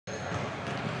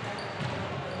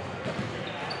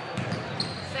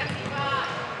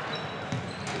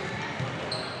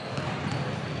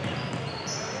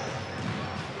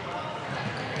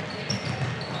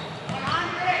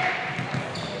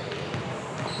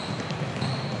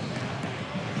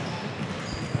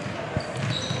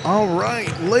All right,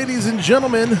 ladies and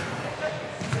gentlemen,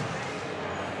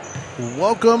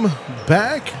 welcome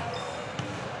back.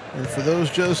 And for those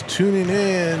just tuning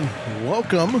in,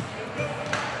 welcome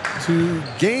to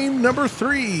game number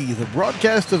 3, the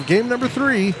broadcast of game number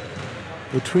 3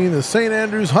 between the St.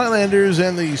 Andrews Highlanders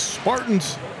and the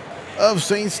Spartans of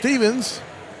St. Stephen's.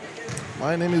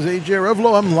 My name is AJ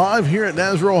Revlo. I'm live here at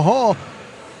Nazaro Hall,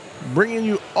 bringing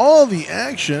you all the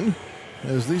action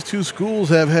as these two schools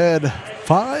have had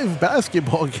 5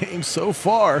 basketball games so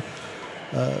far.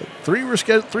 3 are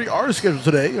scheduled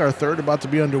today. Our third about to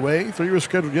be underway. 3 were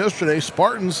scheduled yesterday.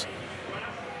 Spartans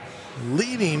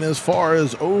leading as far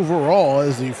as overall,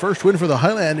 as the first win for the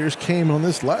Highlanders came on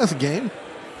this last game,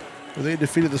 where they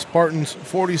defeated the Spartans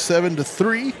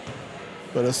 47-3.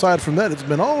 But aside from that, it's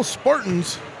been all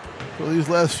Spartans for these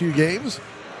last few games.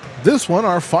 This one,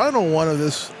 our final one of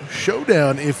this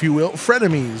showdown, if you will,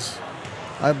 frenemies,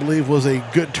 I believe was a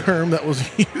good term that was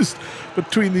used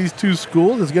between these two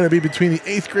schools. It's going to be between the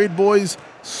 8th grade boys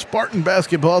Spartan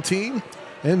basketball team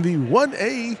and the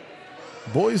 1A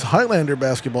boys Highlander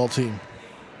basketball team.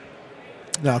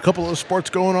 Now, a couple of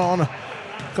sports going on, a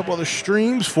couple other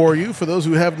streams for you, for those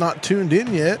who have not tuned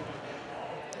in yet.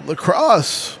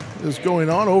 Lacrosse is going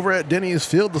on over at Denny's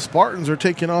Field. The Spartans are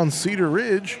taking on Cedar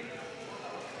Ridge.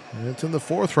 And it's in the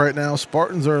 4th right now.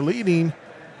 Spartans are leading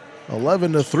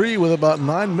 11-3 with about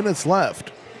 9 minutes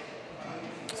left.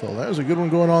 So there's a good one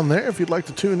going on there. If you'd like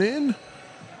to tune in,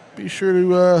 be sure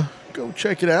to go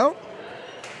check it out.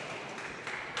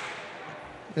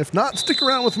 If not, stick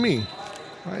around with me.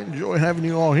 I enjoy having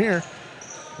you all here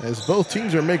as both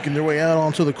teams are making their way out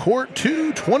onto the court.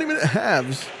 2 20-minute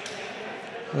halves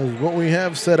is what we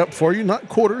have set up for you. Not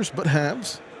quarters, but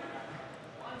halves,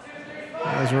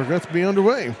 as we're going to be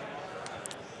underway.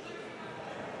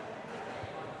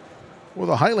 For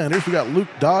the Highlanders, we got Luke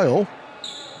Dial,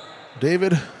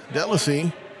 David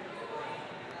Delasey,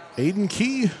 Aiden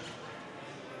Key,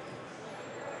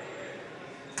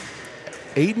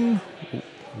 Aiden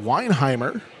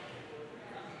Weinheimer,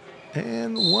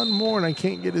 and one more, and I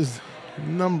can't get his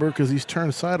number because he's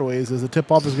turned sideways, as the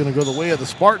tip-off is going to go the way of the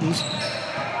Spartans.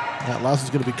 That last is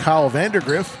going to be Kyle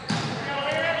Vandergriff.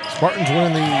 Spartans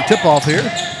winning the tip-off here.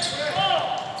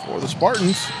 For the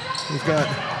Spartans, we've got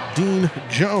Dean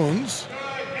Jones,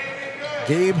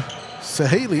 Gabe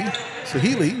Sahili,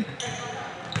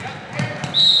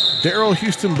 Daryl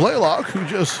Houston Blaylock, who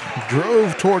just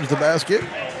drove towards the basket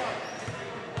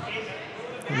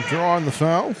and drawing the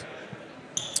foul,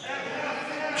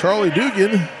 Charlie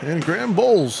Dugan, and Graham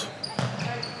Bowles.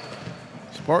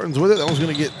 Spartans with it. That one's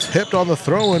going to get tipped on the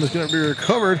throw-in. It's going to be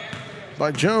recovered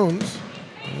by Jones,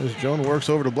 as Jones works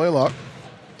over to Blaylock.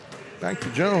 Back to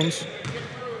Jones.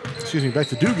 Excuse me, back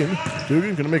to Dugan.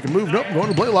 Dugan going to make a move. Nope, going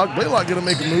to Blaylock. Blaylock going to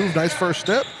make a move. Nice first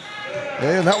step.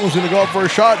 And that one's going to go up for a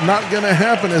shot. Not going to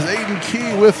happen, as Aiden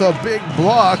Key with a big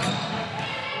block.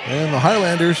 And the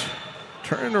Highlanders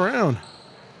turn around.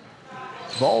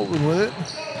 Baldwin with it.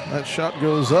 That shot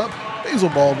goes up. Basil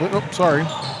Baldwin. Oh, sorry.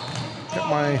 Got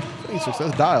my face.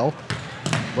 That's Dial.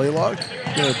 Blaylock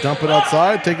going to dump it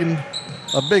outside. Taking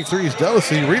a big three is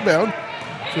Delasey. Rebound.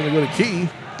 It's going to go to Key.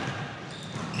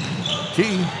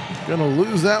 Key going to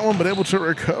lose that one, but able to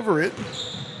recover it,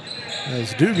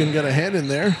 as Dugan got a hand in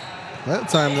there. That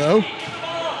time, though,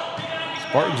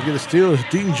 Spartans get a steal as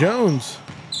Dean Jones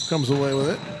comes away with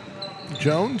it.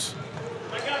 Jones,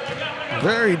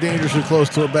 very dangerously close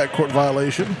to a backcourt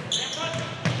violation.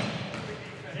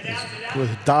 With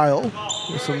Dial,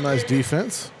 with some nice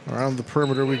defense. Around the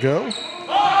perimeter we go.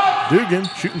 Dugan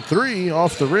shooting 3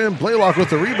 off the rim. Blaylock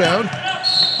with the rebound.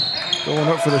 Going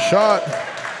up for the shot.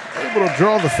 Able to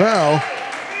draw the foul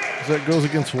as that goes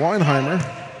against Weinheimer.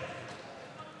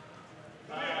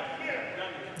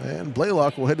 And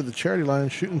Blaylock will head to the charity line,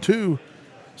 shooting 2.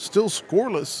 Still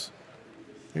scoreless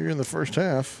here in the first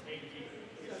half.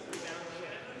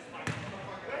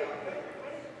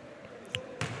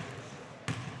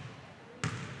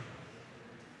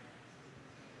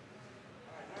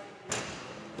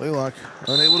 Blaylock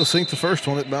unable to sink the first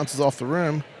one. It bounces off the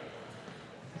rim.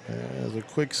 As a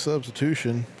quick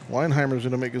substitution, Weinheimer's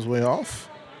going to make his way off.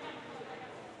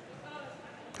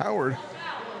 Howard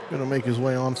going to make his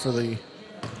way on for the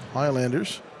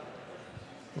Highlanders.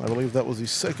 I believe that was the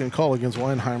second call against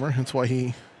Weinheimer, hence why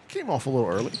he came off a little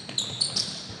early.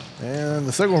 And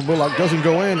the second one, Blaylock doesn't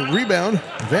go in. Rebound,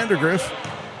 Vandergriff,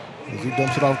 as he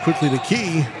dumps it off quickly to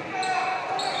Key.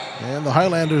 And the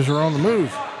Highlanders are on the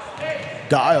move.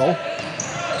 Dial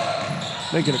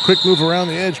making a quick move around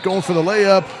the edge, going for the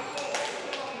layup.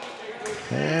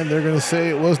 And they're going to say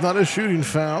it was not a shooting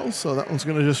foul, so that one's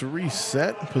going to just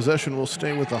reset. Possession will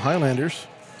stay with the Highlanders.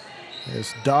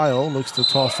 As Dial looks to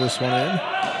toss this one in.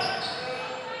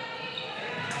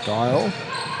 Dial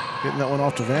getting that one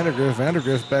off to Vandergriff.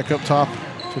 Vandergriff back up top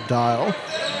to Dial.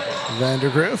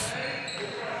 Vandergriff.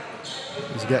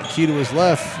 He's got Key to his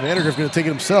left. Vandergriff going to take it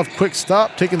himself. Quick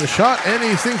stop, taking the shot, and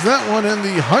he sinks that one. And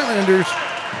the Highlanders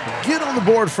get on the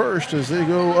board first as they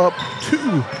go up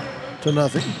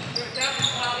 2-0.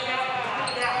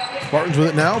 Spartans with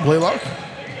it now. Blaylock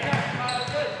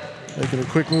making a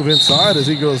quick move inside. As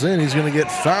he goes in, he's going to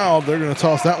get fouled. They're going to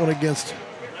toss that one against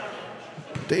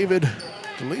David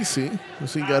DeLisi.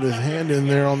 As he got his hand in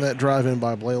there on that drive in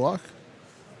by Blaylock.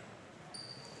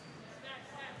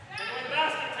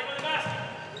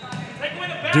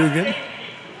 Dugan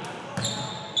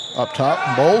up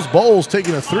top. Bowles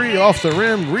taking a three off the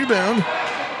rim. Rebound.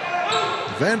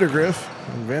 Vandergriff.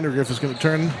 And Vandergriff is going to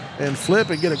turn and flip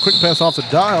and get a quick pass off the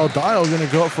Dial. Dial going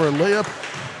to go up for a layup,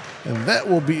 and that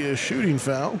will be a shooting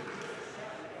foul.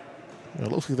 It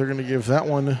looks like they're going to give that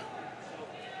one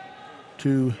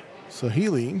to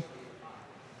Sahili.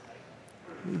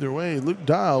 Either way, Luke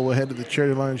Dial will head to the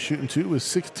charity line shooting 2 with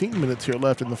 16 minutes here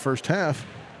left in the first half.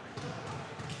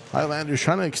 Highlanders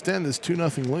trying to extend this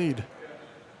 2-0 lead.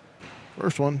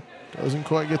 First one doesn't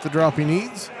quite get the drop he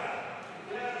needs.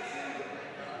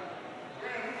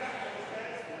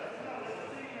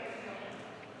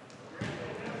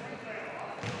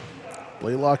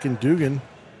 Blaylock and Dugan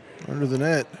under the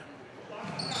net.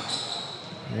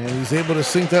 And he's able to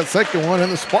sink that second one, and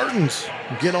the Spartans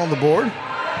get on the board.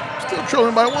 Still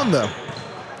trailing by 1, though.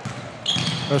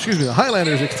 Oh, excuse me, the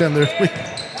Highlanders extend their lead.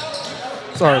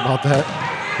 Sorry about that.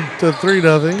 To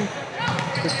 3-0.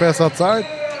 Quick pass outside.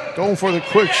 Going for the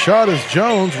quick shot is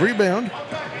Jones. Rebound.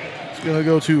 It's going to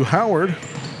go to Howard.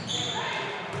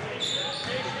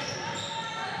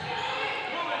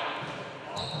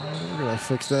 We're going to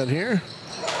fix that here.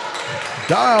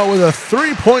 Dial with a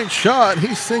 3-point shot.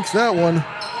 He sinks that one.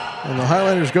 And the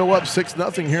Highlanders go up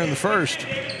 6-0 here in the first.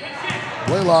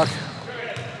 Blaylock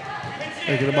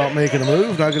thinking about making a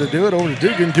move. Not going to do it. Over to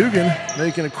Dugan. Dugan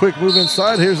making a quick move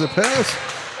inside. Here's the pass.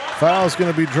 Foul's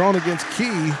going to be drawn against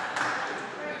Key.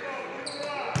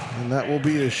 And that will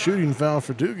be a shooting foul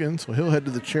for Dugan. So he'll head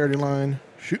to the charity line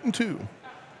shooting 2.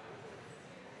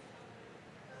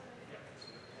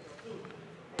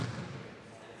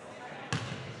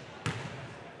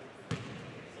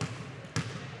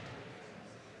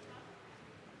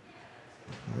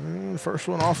 And first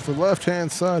one off the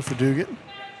left-hand side for Dugan.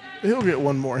 He'll get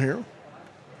one more here.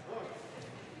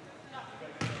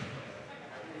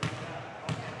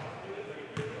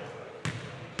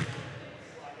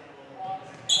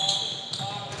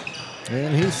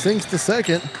 And he sinks the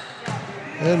second.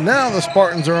 And now the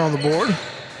Spartans are on the board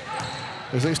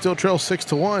as they still trail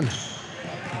 6-1.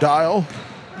 Dial.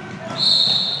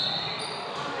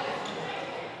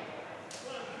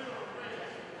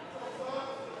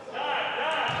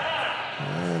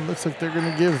 And looks like they're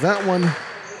going to give that one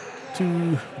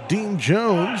to Dean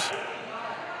Jones.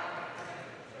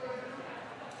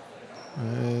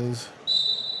 As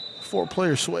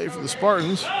 4-player sway for the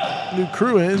Spartans. New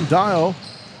crew in. Dial.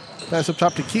 Pass up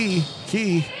top to Key.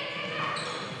 Key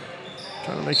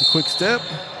trying to make a quick step.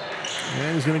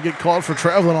 And he's going to get called for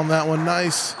traveling on that one.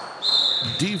 Nice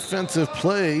defensive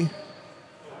play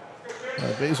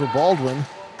by Basil Baldwin.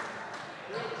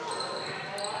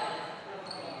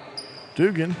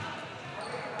 Dugan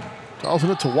tossing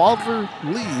it to Walter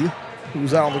Lee,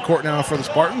 who's out on the court now for the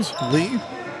Spartans. Lee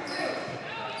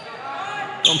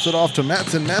dumps it off to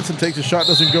Matson. Matson takes a shot,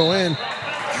 doesn't go in.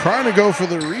 Trying to go for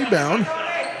the rebound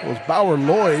was Bauer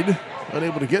Lloyd.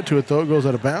 Unable to get to it, though. It goes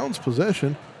out of bounds.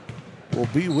 Possession will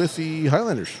be with the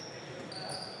Highlanders.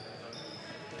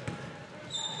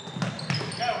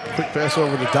 Quick pass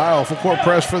over to Dial. Full court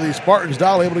press for the Spartans.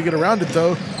 Dial able to get around it,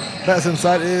 though. Pass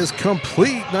inside is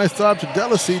complete. Nice stop to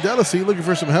Delasy. Delasy looking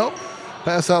for some help.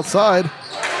 Pass outside.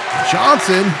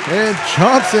 Johnson. And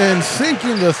Johnson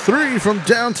sinking the 3 from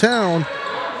downtown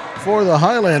for the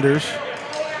Highlanders.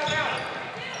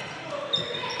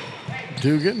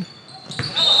 Dugan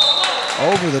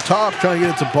over the top, trying to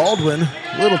get it to Baldwin.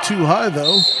 A little too high,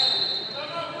 though.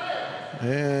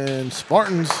 And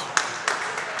Spartans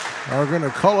are going to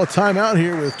call a timeout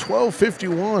here with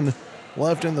 12:51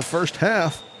 left in the first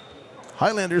half.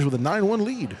 Highlanders with a 9-1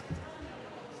 lead.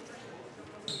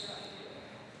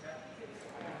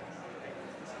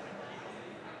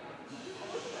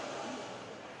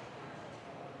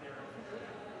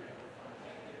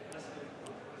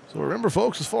 So remember,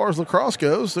 folks, as far as lacrosse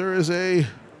goes, there is a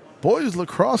boys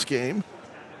lacrosse game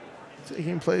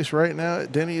taking place right now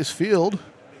at Denny's Field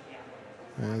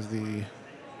as the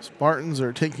Spartans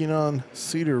are taking on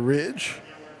Cedar Ridge.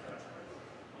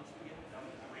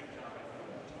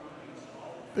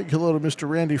 Big hello to Mr.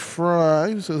 Randy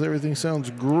Fry, who says everything sounds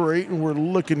great and we're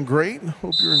looking great.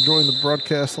 Hope you're enjoying the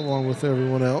broadcast along with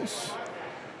everyone else.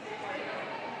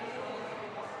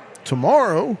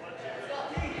 Tomorrow,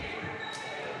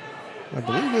 I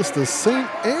believe it's the St.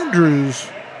 Andrews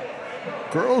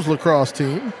girls lacrosse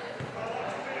team.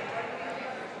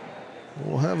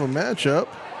 We'll have a matchup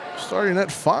starting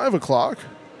at 5 o'clock,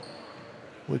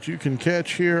 which you can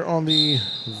catch here on the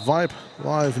Vype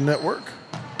Live Network.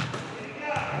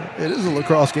 It is a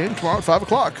lacrosse game tomorrow at 5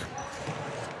 o'clock.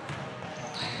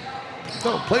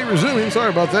 So, play resuming.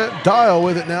 Sorry about that. Dial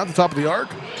with it now at the top of the arc.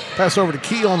 Pass over to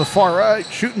Key on the far right.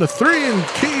 Shooting a three, and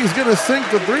Key's going to sink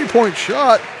the three-point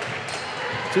shot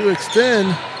to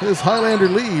extend his Highlander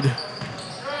lead.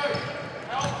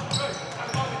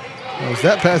 As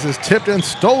that pass is tipped and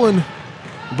stolen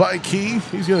by Key.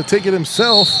 He's going to take it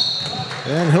himself,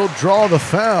 and he'll draw the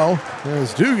foul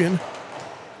as Dugan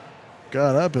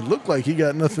got up. It looked like he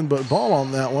got nothing but ball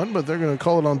on that one, but they're going to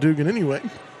call it on Dugan anyway.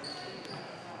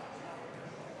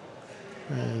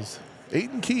 As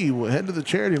Aiden Key will head to the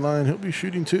charity line. He'll be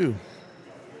shooting 2.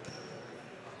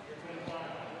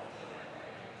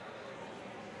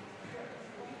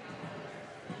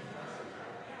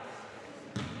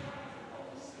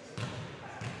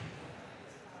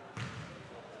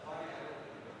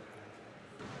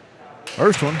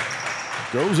 First one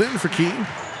goes in for Key.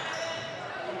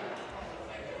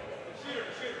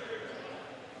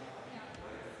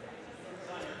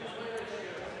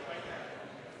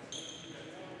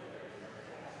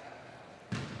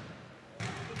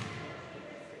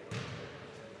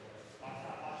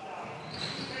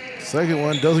 Second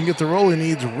one doesn't get the roll. He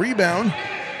needs rebound.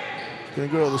 Going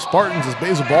to go to the Spartans as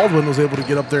Basil Baldwin was able to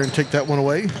get up there and take that one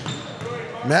away.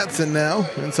 Matson now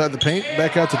inside the paint.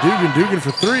 Back out to Dugan. Dugan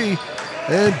for 3.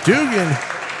 And Dugan,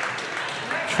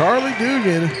 Charlie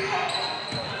Dugan,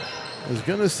 is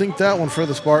going to sink that one for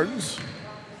the Spartans.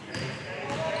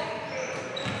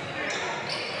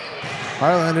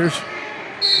 Highlanders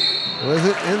with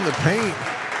it in the paint.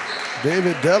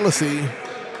 David Delacy.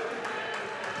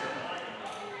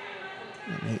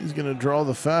 He's going to draw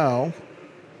the foul.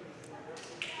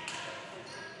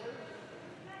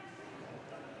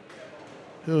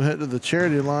 He'll head to the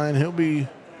charity line. He'll be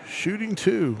shooting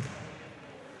 2.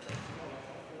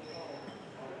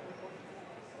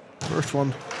 First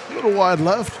one a little wide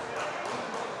left.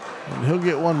 And he'll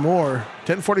get one more.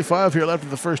 10:45 here left in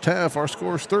the first half. Our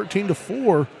score is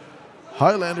 13-4.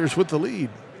 Highlanders with the lead.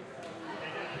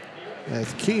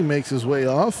 As Key makes his way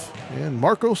off. And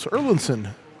Marcos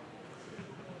Erlinson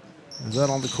is that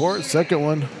on the court. Second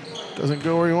one doesn't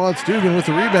go where he wants. Dugan with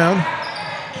the rebound.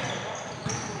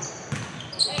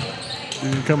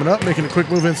 Dugan coming up, making a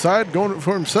quick move inside, going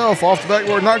for himself. Off the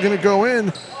backboard, not going to go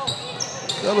in.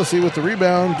 Delacy with the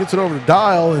rebound, gets it over to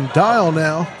Dial, and Dial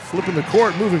now flipping the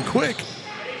court, moving quick.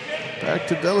 Back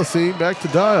to Delacy, back to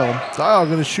Dial. Dial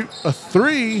going to shoot a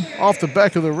 3 off the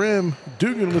back of the rim.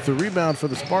 Dugan with the rebound for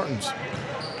the Spartans.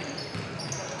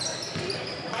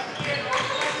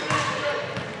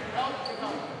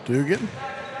 Dugan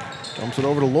dumps it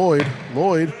over to Lloyd.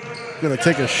 Lloyd going to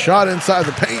take a shot inside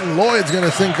the paint, and Lloyd's going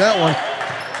to sink that one.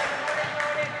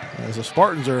 As the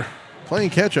Spartans are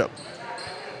playing catch-up.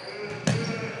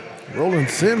 Roland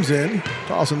Sims in,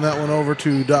 tossing that one over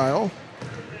to Dial.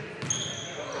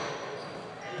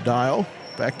 Dial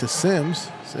back to Sims.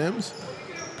 Sims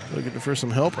looking for some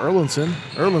help. Erlinson.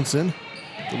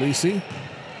 Delisi.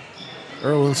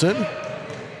 Erlinson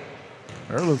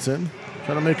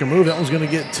trying to make a move. That one's going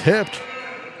to get tipped.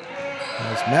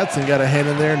 As Matson got a hand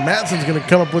in there, and Matson's going to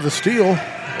come up with a steal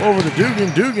over to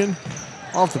Dugan. Dugan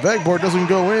off the backboard, doesn't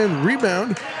go in.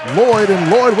 Rebound, Lloyd, and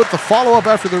Lloyd with the follow-up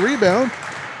after the rebound.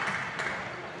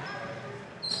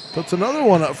 Puts another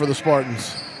one up for the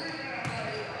Spartans.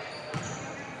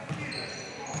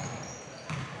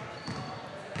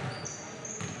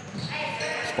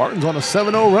 Spartans on a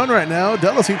 7-0 run right now.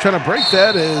 Delacy trying to break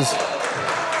that as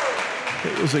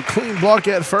it was a clean block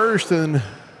at first, and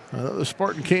another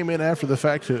Spartan came in after the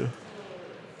fact to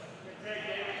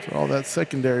draw that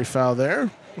secondary foul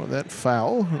there. Well, that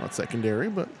foul, not secondary,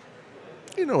 but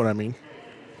you know what I mean.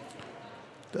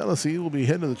 Delacy will be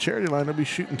heading to the charity line. They'll be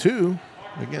shooting 2.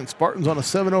 Again, Spartans on a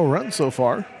 7-0 run so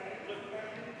far.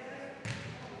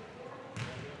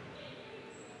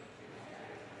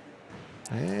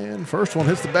 And first one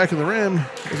hits the back of the rim.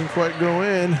 Doesn't quite go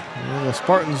in. And the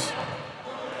Spartans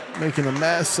making a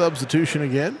mass substitution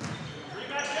again.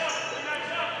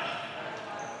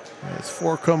 As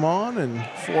 4 come on and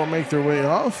 4 make their way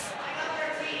off.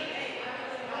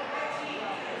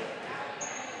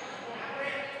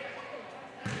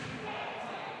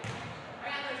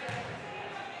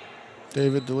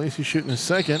 David DeLacy shooting his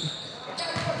second.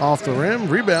 Off the rim,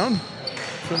 rebound.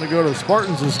 Going to go to the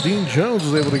Spartans as Dean Jones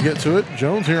was able to get to it.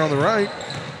 Jones here on the right.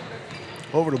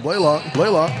 Over to Blaylock.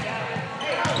 Blaylock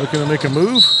looking to make a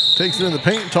move. Takes it in the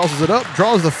paint, tosses it up,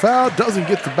 draws the foul. Doesn't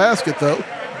get the basket though.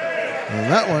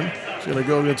 And that one is going to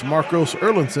go against Marcos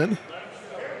Erlinson.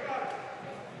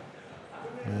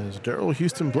 As Darrell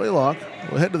Houston Blaylock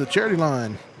will head to the charity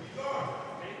line.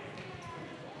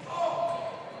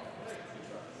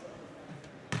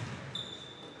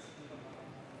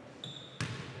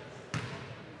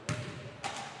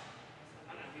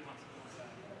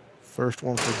 First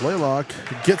one for Blaylock.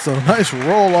 Gets a nice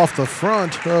roll off the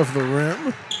front of the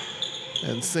rim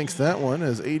and sinks that one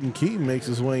as Aiden Keaton makes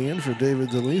his way in for David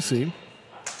DeLacy.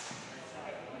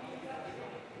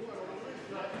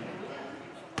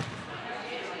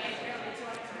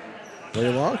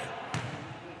 Blaylock.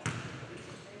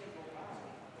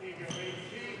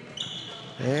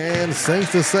 And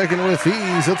sinks the second with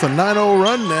ease. That's a 9-0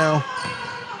 run now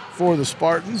for the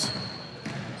Spartans,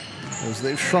 as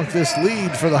they've shrunk this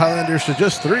lead for the Highlanders to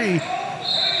just 3. And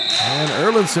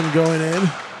Erlinson going in.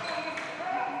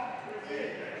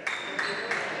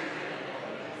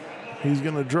 He's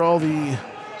going to draw the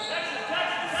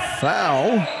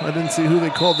foul. I didn't see who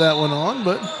they called that one on,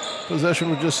 but possession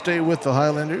would just stay with the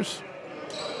Highlanders.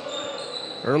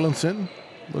 Erlinson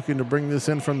looking to bring this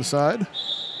in from the side.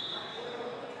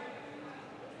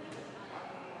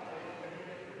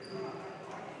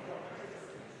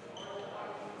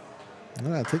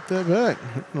 I take that back.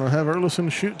 I'll have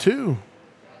Erlinson shoot 2.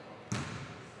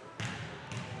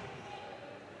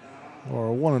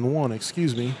 Or a 1-and-1,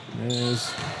 excuse me.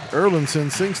 As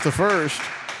Erlinson sinks the first.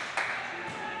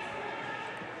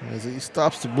 As he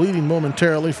stops the bleeding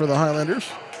momentarily for the Highlanders.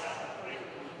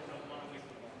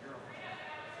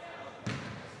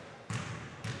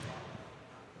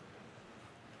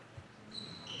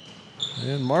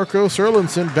 And Marcos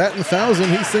Erlinson batting 1,000.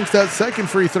 He sinks that second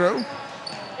free throw.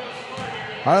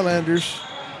 Highlanders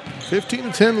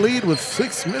 15-10 lead with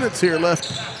 6 minutes here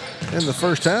left in the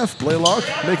first half. Blaylock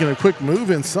making a quick move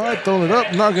inside, throwing it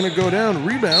up, not going to go down.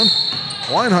 Rebound,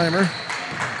 Weinheimer.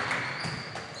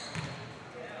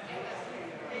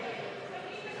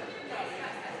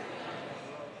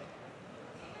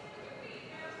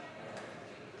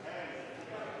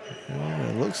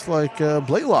 And it looks like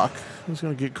Blaylock is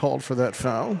going to get called for that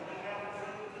foul.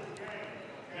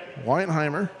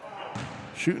 Weinheimer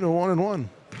shooting a 1-and-1.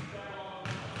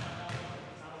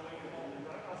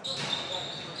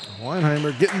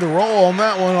 Weinheimer getting the roll on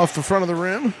that one off the front of the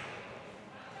rim.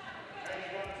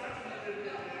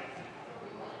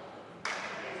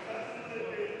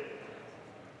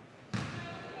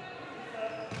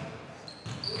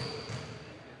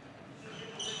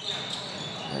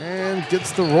 And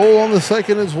gets the roll on the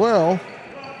second as well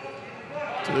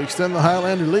to extend the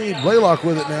Highlander lead. Blaylock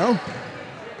with it now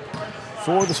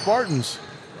for the Spartans.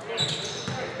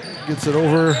 Gets it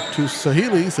over to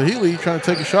Sahili. Sahili trying to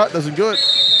take a shot, doesn't do it.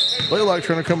 Blaylock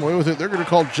trying to come away with it. They're going to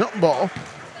call jump ball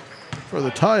for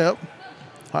the tie-up.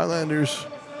 Highlanders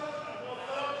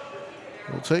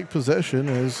will take possession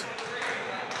as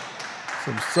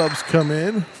some subs come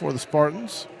in for the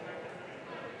Spartans.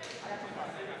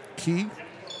 Key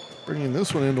bringing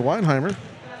this one into Weinheimer.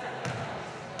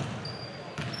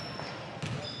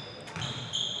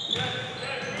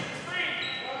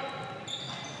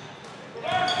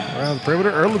 Around the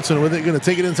perimeter, Erlinson with it, going to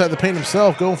take it inside the paint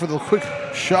himself, going for the quick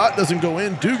shot, doesn't go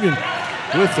in. Dugan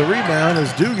with the rebound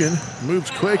as Dugan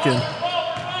moves quick, and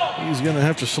he's going to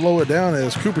have to slow it down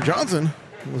as Cooper Johnson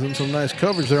was in some nice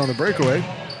coverage there on the breakaway.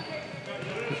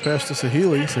 Get past to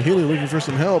Sahili. Sahili looking for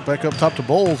some help, back up top to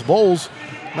Bowles. Bowles,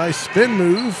 nice spin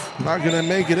move, not going to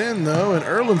make it in though, and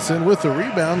Erlinson with the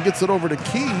rebound gets it over to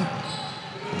Key.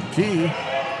 Key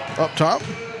up top.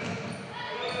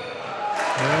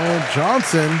 And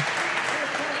Johnson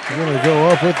is going to go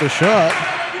up with the shot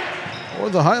for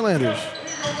the Highlanders.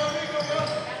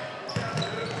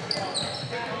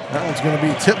 That one's going to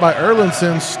be tipped by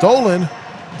Erlinson, stolen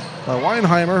by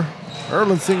Weinheimer.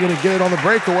 Erlinson going to get it on the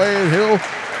breakaway, and he'll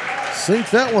sink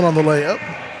that one on the layup.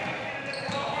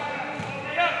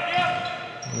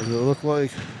 Does it look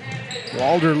like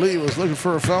Walder Lee was looking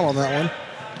for a foul on that one?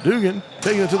 Dugan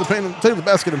taking it to the paint, taking the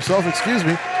basket himself, excuse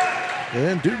me.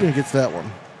 And Dugan gets that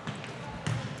one.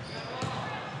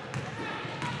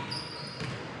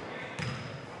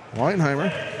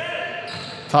 Weinheimer,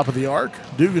 top of the arc.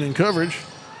 Dugan in coverage.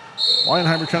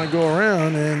 Weinheimer trying to go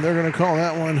around, and they're going to call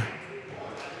that one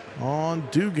on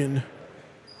Dugan.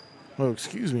 Oh,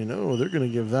 excuse me. No, they're going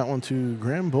to give that one to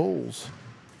Graham Bowles.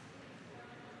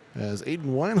 As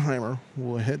Aiden Weinheimer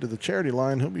will head to the charity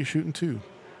line, he'll be shooting 2.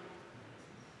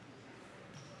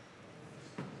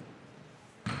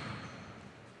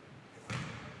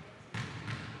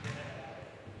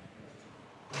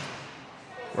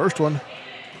 First one.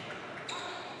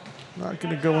 Not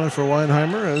going to go in for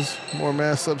Weinheimer as more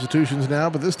mass substitutions now,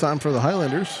 but this time for the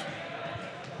Highlanders.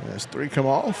 As 3 come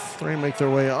off, 3 make their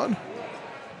way on.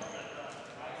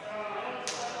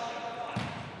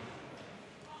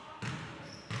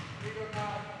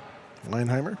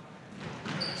 Weinheimer.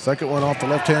 Second one off the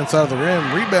left-hand side of the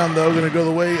rim. Rebound, though, going to go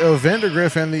the way of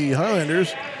Vandergriff and the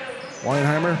Highlanders.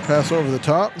 Weinheimer, pass over the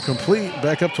top, complete,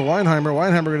 back up to Weinheimer.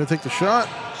 Weinheimer going to take the shot,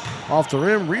 off the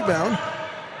rim, rebound.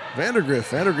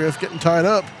 Vandergriff getting tied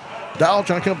up. Dial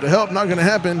trying to come up to help, not going to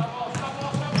happen.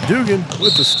 Dugan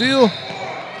with the steal.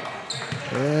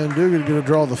 And Dugan going to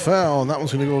draw the foul, and that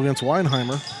one's going to go against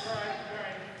Weinheimer.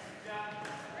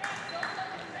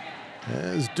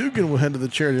 As Dugan will head to the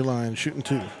charity line, shooting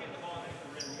 2.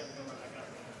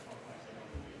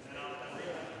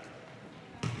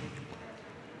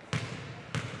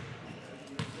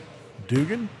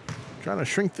 Dugan trying to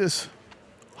shrink this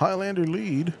Highlander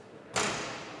lead.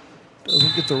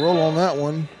 Doesn't get the roll on that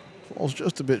one. Falls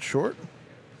just a bit short.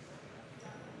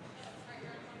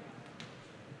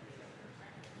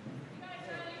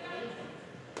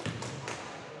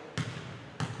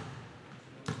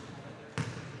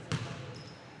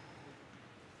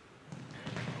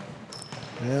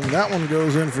 And that one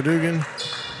goes in for Dugan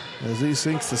as he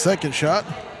sinks the second shot.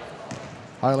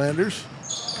 Highlanders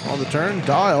on the turn.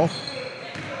 Dial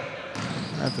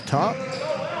at the top.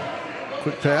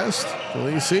 Quick pass.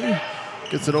 Delisi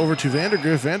gets it over to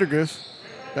Vandergriff. Vandergriff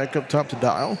back up top to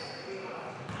Dial.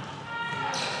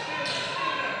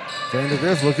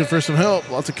 Vandergriff looking for some help.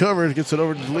 Lots of coverage. Gets it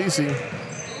over to Delisi.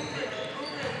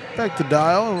 Back to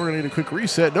Dial, and we're going to need a quick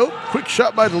reset. Nope. Quick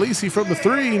shot by Delisi from the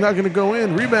 3. Not going to go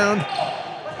in. Rebound.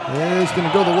 And it's going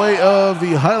to go the way of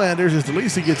the Highlanders as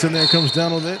Delisi gets in there, comes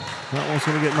down with it. That one's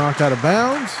going to get knocked out of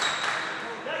bounds.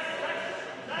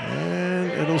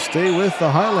 And it'll stay with the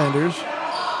Highlanders.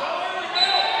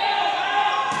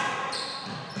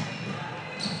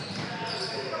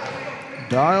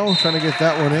 Dial trying to get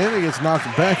that one in. He gets knocked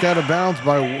back out of bounds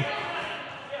by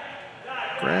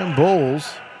Graham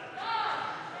Bowles.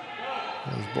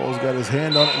 As Bowles got his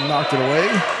hand on it and knocked it away.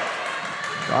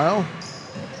 Dial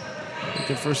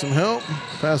looking for some help.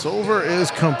 Pass over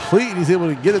is complete. He's able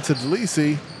to get it to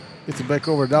Delisi. Gets it back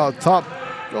over Dial at the top.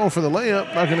 Going for the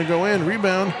layup. Not going to go in.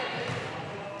 Rebound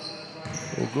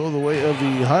will go the way of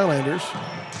the Highlanders.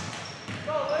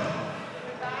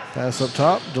 Pass up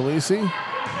top. Delisi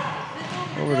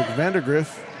over to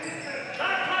Vandergriff.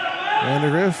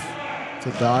 Vandergriff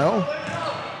to Dial.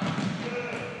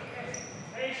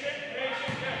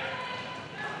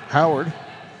 Howard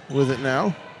with it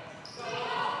now.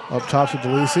 Up top to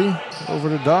Delisi. Over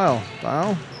to Dial.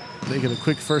 Dial making a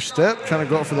quick first step. Trying to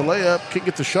go up for the layup. Can't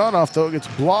get the shot off, though. It gets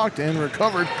blocked and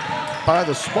recovered by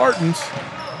the Spartans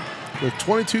with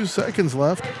 22 seconds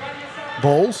left.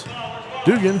 Bowles.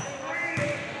 Dugan.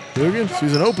 Dugan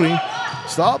sees an opening.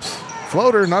 Stops.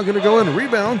 Floater. Not going to go in.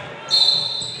 Rebound.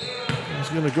 It's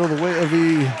going to go the way of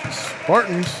the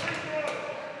Spartans.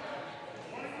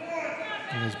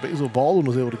 As Basil Baldwin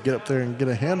was able to get up there and get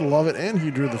a handle of it, and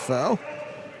he drew the foul.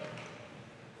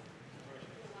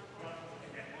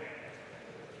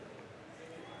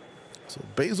 So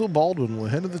Basil Baldwin will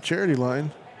head to the charity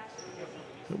line.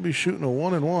 He'll be shooting a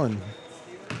 1-and-1.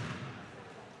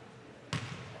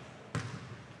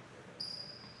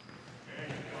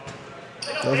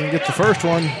 Doesn't get the first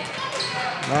one.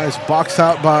 Nice box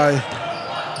out by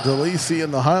Delisi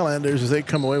and the Highlanders as they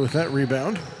come away with that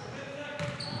rebound.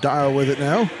 Dial with it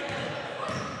now.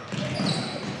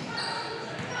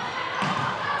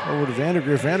 Over to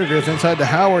Vandergriff. Vandergriff inside to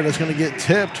Howard. That's going to get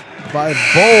tipped by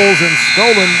Bowles and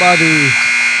stolen by the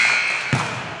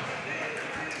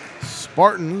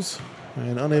Spartans.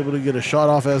 And unable to get a shot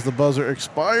off as the buzzer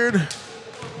expired.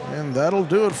 And that'll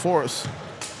do it for us.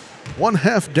 1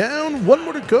 half down, 1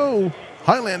 more to go.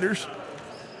 Highlanders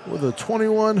with a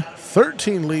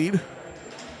 21-13 lead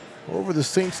over the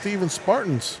St. Stephen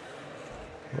Spartans.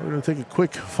 We're going to take a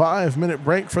quick 5-minute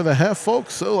break for the half,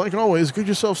 folks. So, like always, get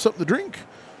yourself something to drink.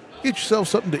 Get yourself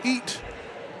something to eat.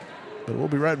 But we'll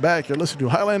be right back. You're listening to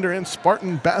Highlander and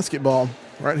Spartan basketball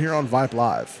right here on Vype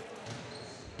Live.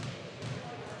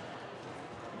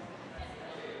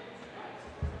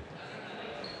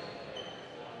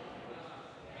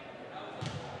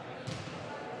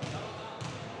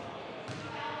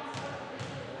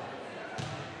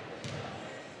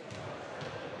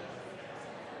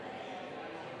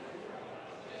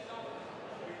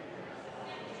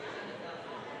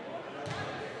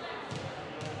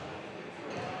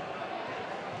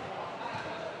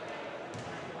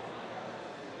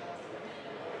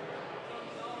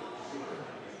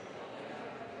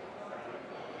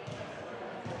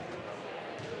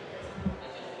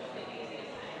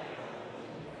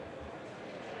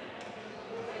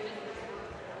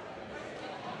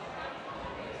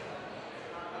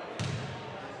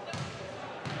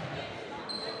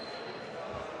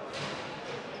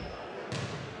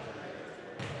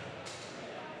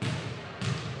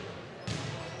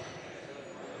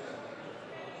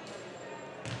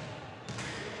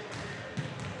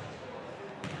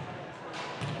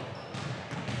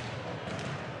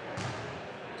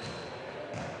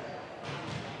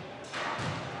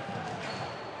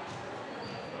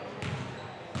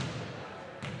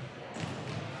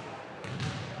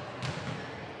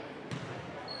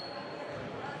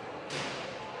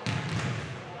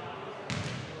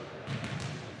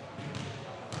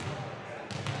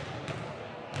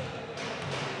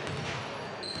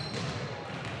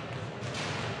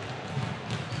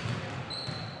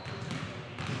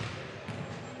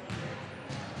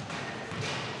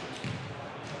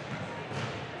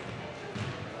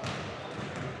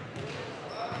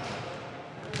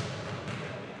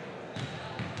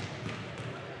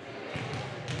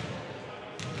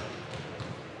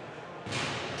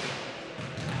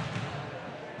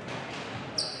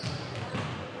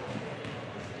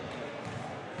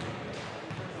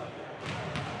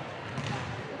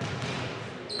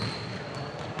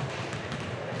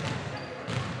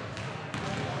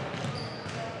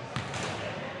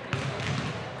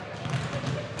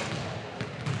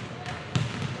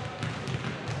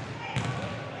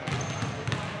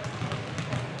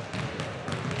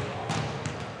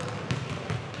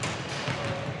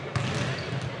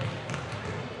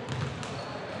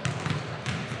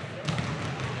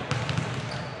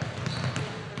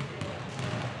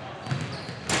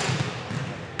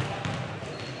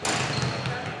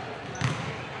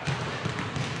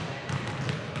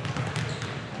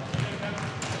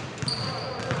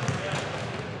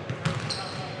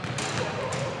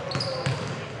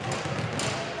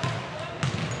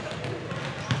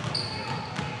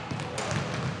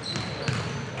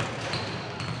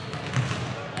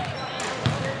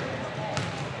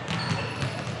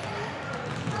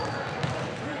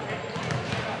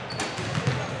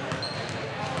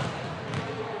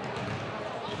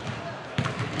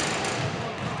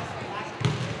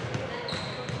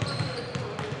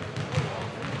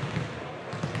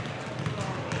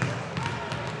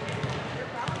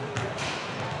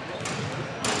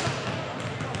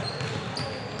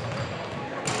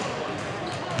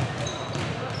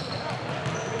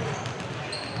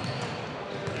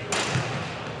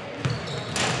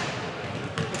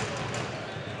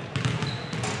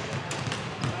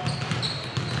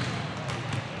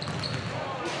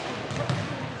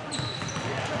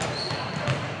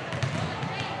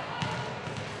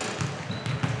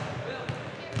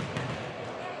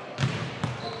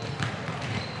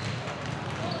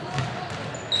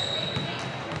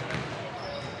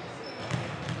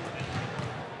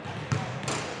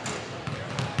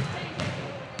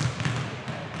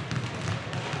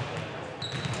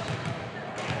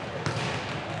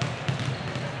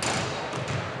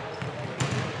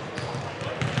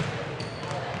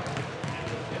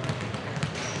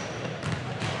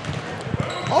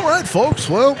 right, folks.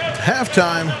 Well,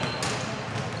 halftime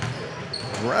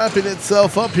wrapping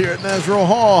itself up here at Nasrell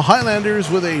Hall. Highlanders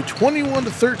with a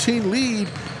 21-13 lead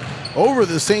over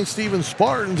the St. Stephen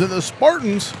Spartans, and the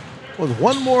Spartans with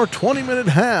one more 20-minute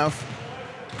half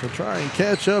to try and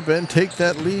catch up and take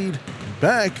that lead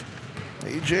back.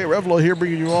 AJ Revelo here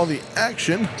bringing you all the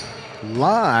action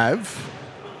live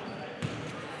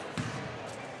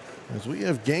as we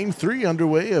have Game 3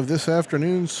 underway of this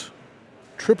afternoon's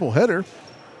triple header.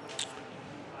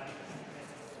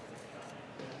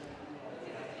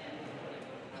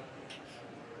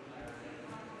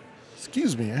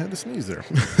 Excuse me, I had to sneeze there.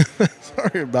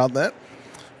 Sorry about that.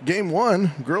 Game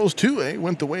 1, girls 2A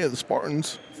went the way of the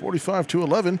Spartans,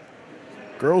 45-11.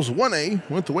 Girls 1A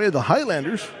went the way of the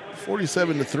Highlanders,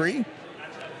 47-3.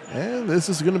 And this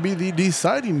is going to be the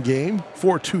deciding game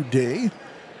for today.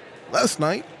 Last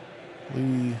night,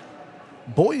 the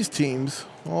boys teams,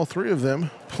 all three of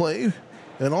them, played,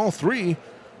 and all three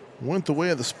went the way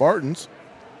of the Spartans.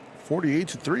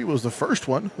 48-3 was the first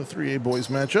one, the 3A boys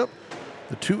matchup.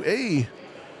 The 2A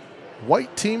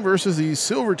white team versus the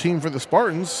silver team for the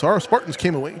Spartans. Our Spartans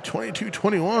came away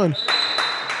 22-21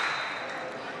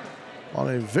 on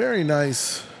a very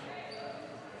nice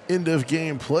end of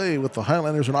game play with the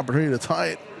Highlanders an opportunity to tie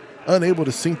it, unable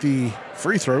to sink the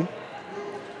free throw.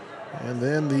 And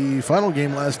then the final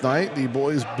game last night, the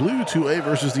boys blue 2A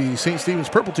versus the St. Stephen's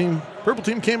purple team. Purple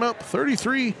team came up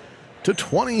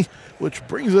 33-20, which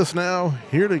brings us now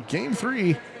here to Game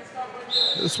 3.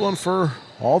 This one for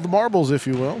all the marbles, if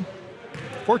you will,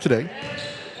 for today.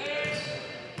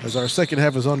 As our second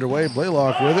half is underway,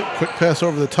 Blaylock with it. Quick pass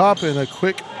over the top and a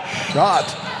quick shot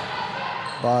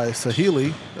by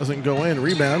Sahili. Doesn't go in.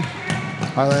 Rebound.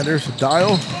 Highlanders,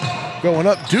 Dial going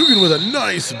up. Dugan with a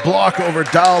nice block over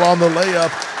Dial on the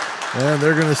layup. And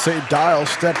they're going to say Dial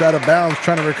stepped out of bounds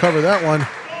trying to recover that one.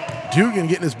 Dugan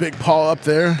getting his big paw up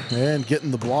there and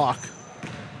getting the block.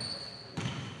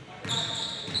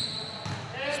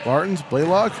 Spartans,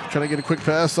 Blaylock trying to get a quick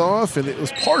pass off, and it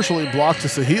was partially blocked to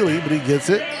Sahili, but he gets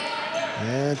it.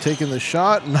 And taking the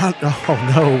shot,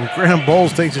 oh no, Graham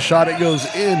Bowles takes a shot, it goes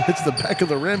in, hits the back of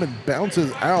the rim, and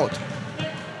bounces out.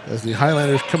 As the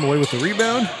Highlanders come away with the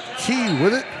rebound, Key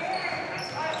with it.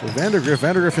 To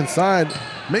Vandergriff inside,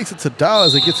 makes it to Dial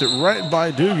as it gets it right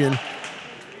by Dugan.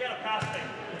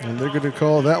 And they're going to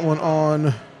call that one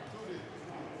on.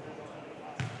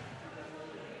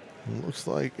 It looks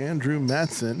like Andrew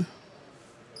Matson,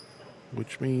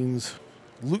 which means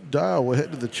Luke Dial will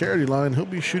head to the charity line. He'll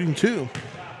be shooting 2.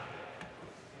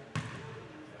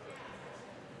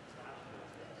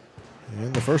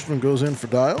 And the first one goes in for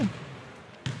Dial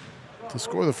to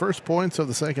score the first points of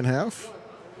the second half.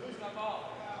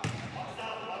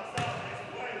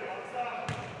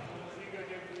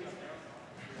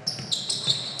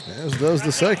 As does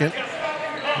the second.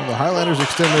 And the Highlanders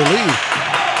extend their lead.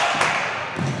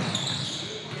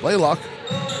 Blaylock.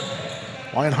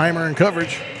 Weinheimer in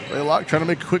coverage. Blaylock trying to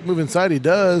make a quick move inside. He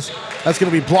does. That's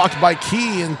going to be blocked by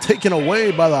Key and taken away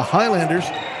by the Highlanders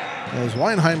as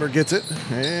Weinheimer gets it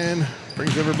and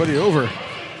brings everybody over.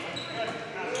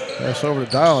 Pass over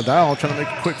to Dial. Dial trying to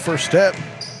make a quick first step.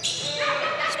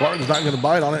 Spartan's not going to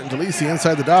bite on it. And DeLisi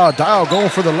inside the Dial. Dial going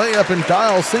for the layup, and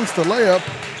Dial sinks the layup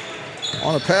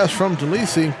on a pass from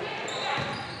DeLisi.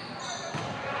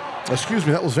 Excuse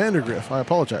me, that was Vandergriff. I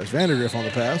apologize. Vandergriff on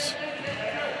the pass.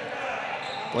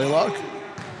 Blaylock.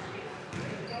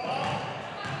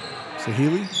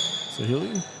 Sahili.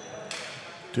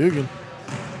 Dugan.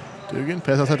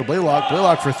 Pass outside to Blaylock.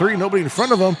 Blaylock for 3. Nobody in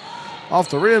front of him. Off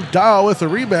the rim. Dial with the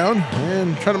rebound.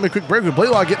 And trying to make a quick break with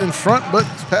Blaylock getting in front, but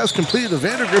pass completed to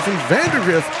Vandergriff. And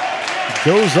Vandergriff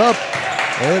goes up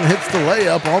and hits the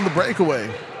layup on the breakaway.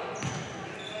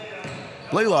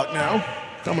 Blaylock now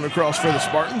coming across for the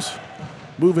Spartans.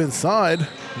 Move inside.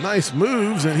 Nice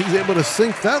moves, and he's able to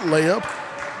sink that layup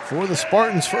for the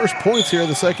Spartans' first points here in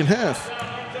the second half.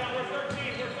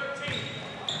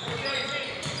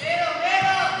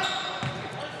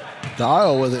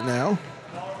 Dial with it now.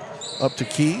 Up to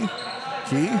Key.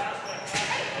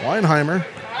 Weinheimer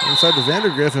inside to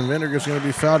Vandergriff, and Vandergriff's going to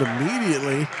be fouled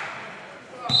immediately.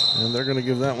 And they're going to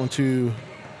give that one to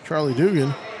Charlie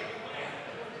Dugan.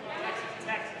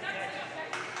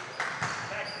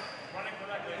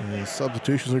 And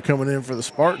substitutions are coming in for the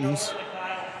Spartans.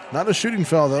 Not a shooting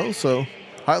foul, though, so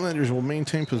Highlanders will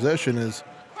maintain possession as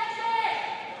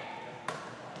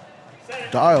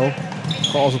Dial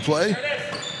calls a play.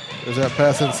 There's that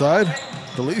pass inside.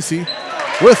 DeLisi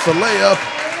with the layup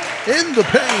in the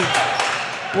paint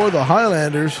for the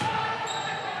Highlanders.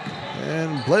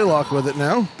 And Blaylock with it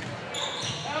now.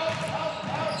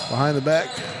 Behind the back,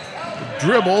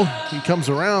 dribble. He comes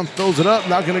around, throws it up,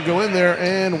 not going to go in there,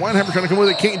 and Weinheimer trying to come with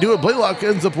it, can't do it. Blaylock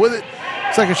ends up with it.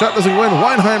 Second shot doesn't go in.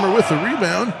 Weinheimer with the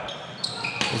rebound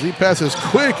as he passes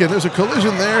quick, and there's a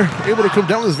collision there. Able to come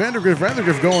down with Vandergriff.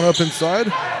 Vandergriff going up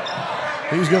inside.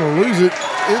 He's going to lose it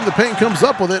in the paint, comes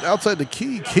up with it outside the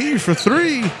Key. Key for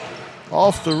three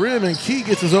off the rim, and Key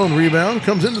gets his own rebound,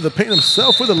 comes into the paint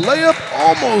himself with a layup,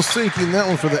 almost sinking that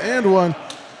one for the and one.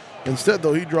 Instead,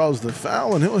 though, he draws the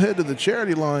foul, and he'll head to the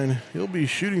charity line. He'll be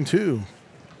shooting two.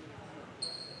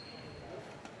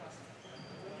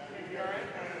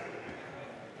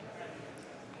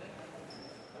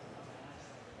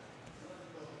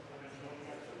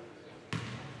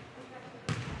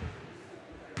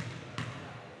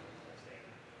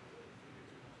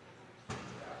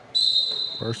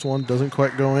 First one doesn't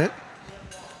quite go in.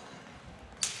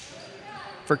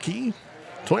 For Key,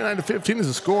 29-15 is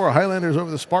the score. Highlanders over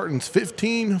the Spartans,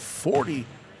 15-40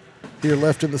 here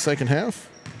left in the second half.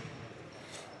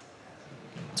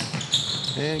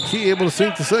 And Key able to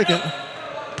sink the second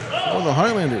for the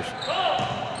Highlanders.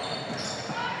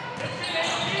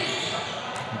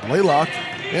 Blaylock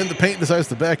in the paint decides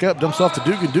to back up, dumps off to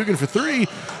Dugan. Dugan for three,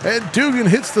 and Dugan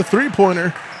hits the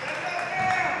three-pointer.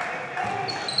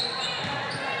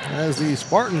 As the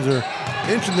Spartans are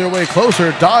inching their way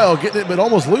closer, Dial getting it but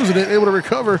almost losing it, able to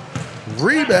recover.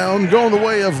 Rebound going the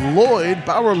way of Lloyd.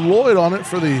 Bauer Lloyd on it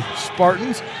for the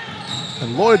Spartans.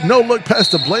 And Lloyd no look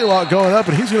past the Blaylock going up,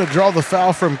 and he's going to draw the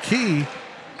foul from Key.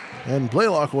 And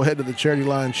Blaylock will head to the charity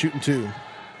line shooting two.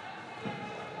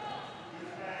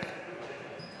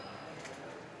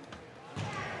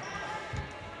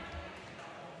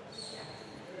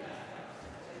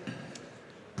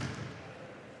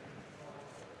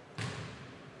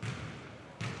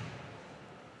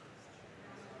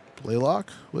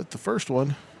 Blaylock with the first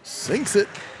one, sinks it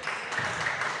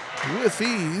with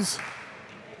ease.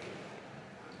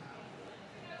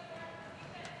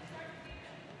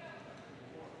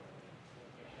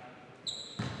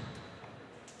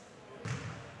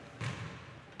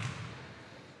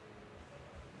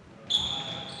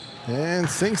 And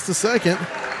sinks the second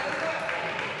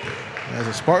as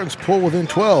the Spartans pull within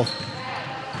 12.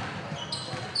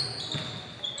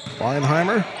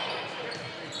 Weinheimer,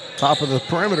 top of the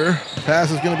perimeter.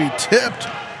 Pass is going to be tipped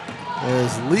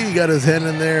as Lee got his hand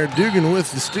in there. Dugan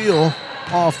with the steal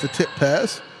off the tip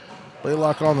pass.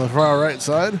 Blaylock on the far right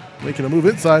side, making a move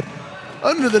inside.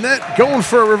 Under the net, going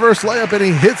for a reverse layup, and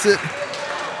he hits it.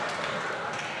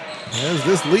 As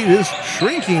this lead is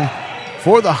shrinking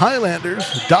for the Highlanders.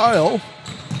 Dial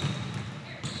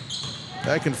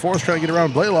back and forth trying to get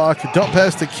around Blaylock. Dump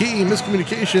pass to Key,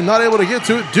 miscommunication, not able to get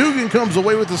to it. Dugan comes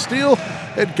away with the steal.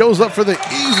 It goes up for the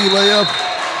easy layup.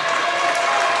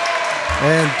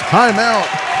 And timeout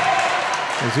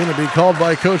is going to be called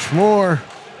by Coach Moore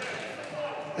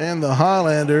and the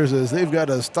Highlanders as they've got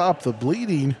to stop the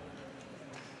bleeding,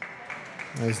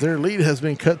 as their lead has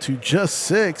been cut to just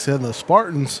 6, and the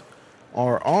Spartans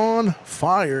are on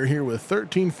fire here with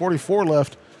 13:44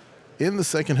 left in the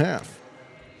second half.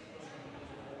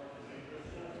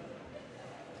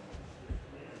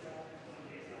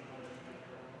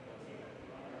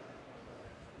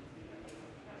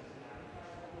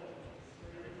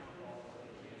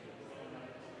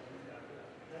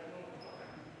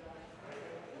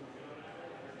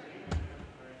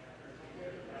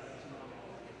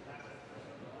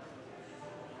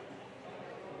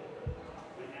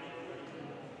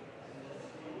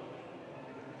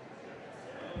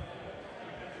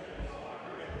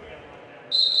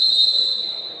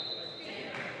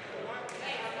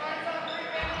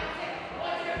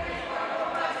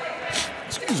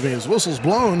 His whistle's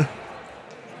blown.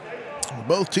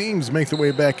 Both teams make their way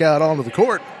back out onto the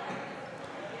court.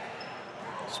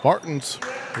 Spartans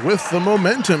with the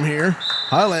momentum here.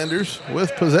 Highlanders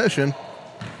with possession.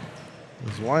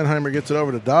 As Weinheimer gets it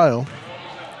over to Dial.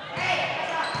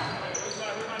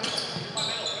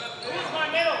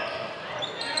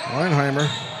 Weinheimer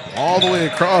all the way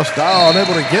across. Dial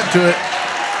unable to get to it.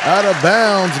 Out of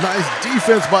bounds. Nice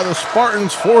defense by the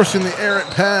Spartans, forcing the errant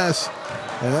pass.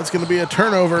 And that's going to be a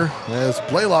turnover as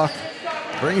Blaylock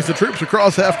brings the troops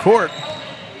across half court.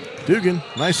 Dugan,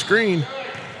 nice screen.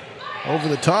 Over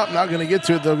the top, not going to get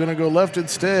to it. They're going to go left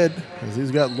instead as he's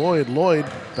got Lloyd. Lloyd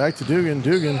back to Dugan.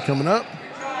 Dugan coming up.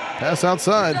 Pass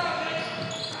outside.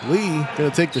 Lee going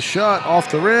to take the shot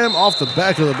off the rim, off the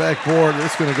back of the backboard.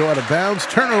 It's going to go out of bounds.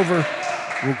 Turnover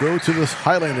will go to the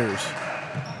Highlanders.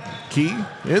 Key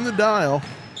in the Dial.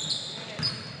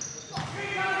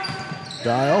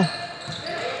 Dial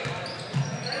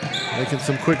making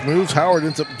some quick moves. Howard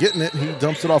ends up getting it. He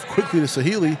dumps it off quickly to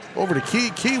Sahili. Over to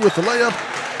Key. Key with the layup.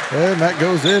 And that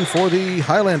goes in for the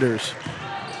Highlanders.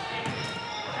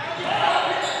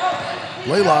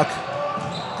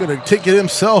 Blaylock going to take it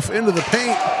himself into the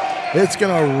paint. It's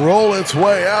going to roll its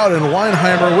way out, and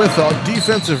Weinheimer with a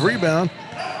defensive rebound.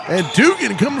 And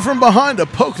Dugan coming from behind to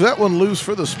poke that one loose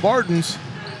for the Spartans,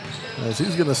 as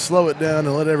he's going to slow it down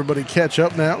and let everybody catch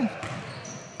up now.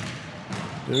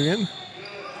 Dugan.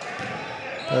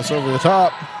 Pass over the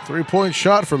top. Three-point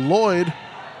shot for Lloyd.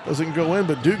 Doesn't go in,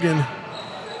 but Dugan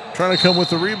trying to come with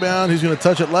the rebound. He's going to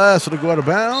touch it last. It'll go out of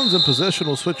bounds, and possession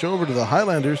will switch over to the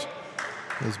Highlanders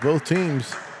as both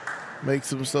teams make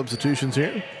some substitutions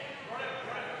here.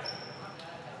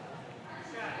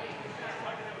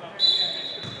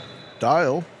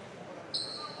 Dial.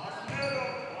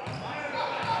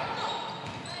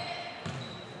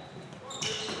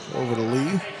 Over to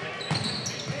Lee.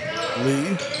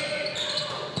 Lee.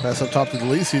 Pass up top to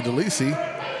DeLisi. DeLisi.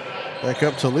 Back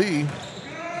up to Lee.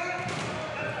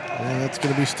 And that's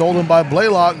going to be stolen by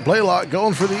Blaylock. Blaylock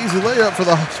going for the easy layup for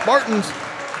the Spartans,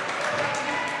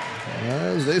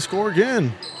 as they score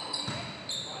again.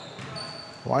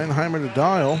 Weinheimer to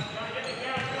Dial.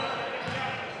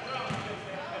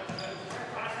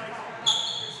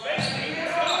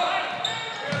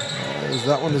 As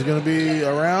that one is going to be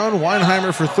around.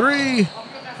 Weinheimer for three.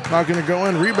 Not going to go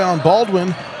in. Rebound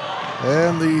Baldwin.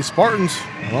 And the Spartans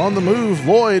on the move.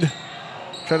 Lloyd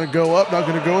trying to go up. Not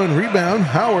going to go in. Rebound.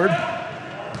 Howard.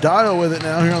 Dial with it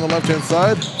now here on the left-hand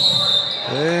side.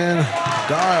 And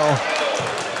Dial.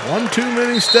 One too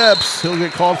many steps. He'll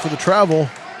get called for the travel,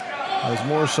 as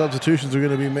more substitutions are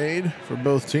going to be made for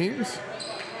both teams.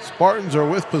 Spartans are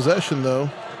with possession, though,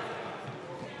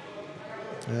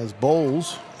 as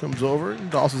Bowles comes over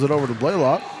and tosses it over to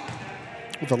Blaylock.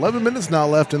 With 11 minutes now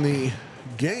left in the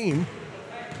game,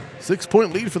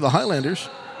 6-point lead for the Highlanders.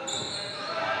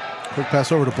 Quick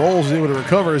pass over to Bowles. He's able to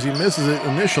recover as he misses it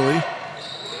initially.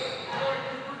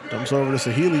 Dumps over to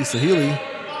Sahili. Sahili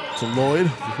to Lloyd.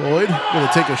 Lloyd going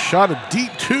to take a shot, a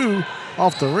deep two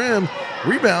off the rim.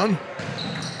 Rebound.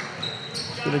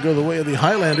 Going to go the way of the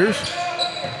Highlanders,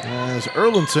 as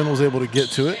Erlinson was able to get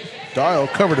to it. Dial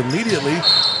covered immediately,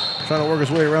 trying to work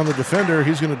his way around the defender.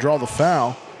 He's going to draw the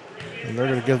foul, and they're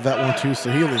going to give that one to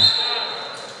Sahili.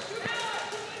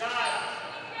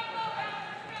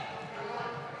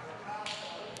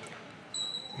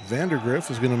 Vandergriff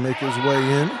is going to make his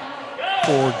way in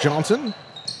for Johnson.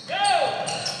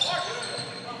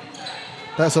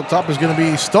 Pass up top is going to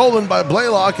be stolen by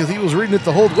Blaylock, as he was reading it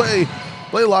the whole way.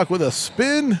 Blaylock with a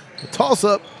spin, a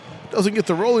toss-up, doesn't get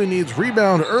the roll he needs.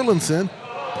 Rebound Erlinson,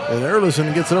 and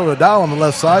Erlinson gets it over to Dial on the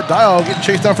left side. Dial getting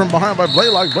chased out from behind by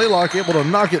Blaylock. Blaylock able to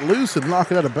knock it loose and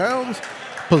knock it out of bounds.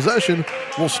 Possession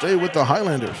will stay with the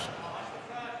Highlanders.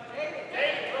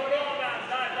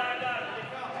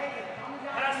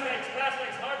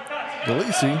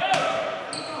 DeLisi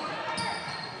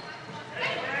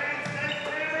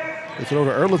gets it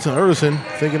over to Erlinson. Erlinson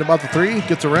thinking about the three.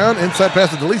 Gets around. Inside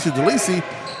pass to DeLisi.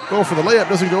 DeLisi going for the layup.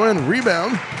 Doesn't go in.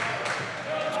 Rebound.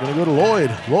 It's going to go to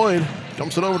Lloyd. Lloyd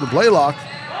dumps it over to Blaylock.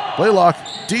 Blaylock.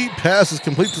 Deep pass is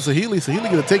complete to Sahili. Sahili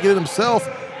going to take it in himself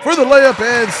for the layup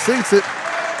and sinks it.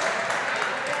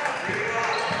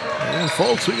 And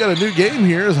folks, we got a new game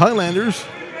here as Highlanders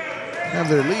have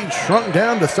their lead shrunk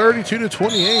down to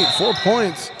 32-28. 4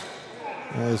 points,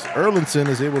 as Erlinson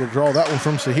is able to draw that one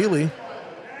from Sahili.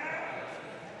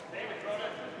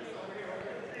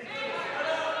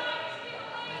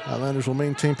 Highlanders will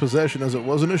maintain possession, as it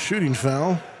wasn't a shooting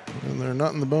foul, and they're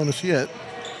not in the bonus yet.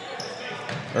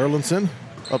 Erlinson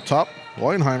up top.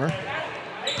 Weinheimer.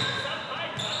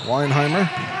 Weinheimer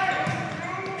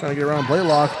trying to get around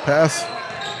Blaylock. Pass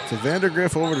to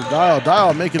Vandergriff over to Dial.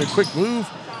 Dial making a quick move.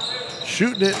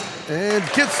 Shooting it, and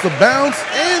gets the bounce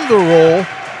and the roll,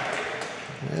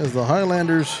 as the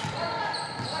Highlanders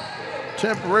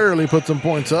temporarily put some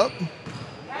points up.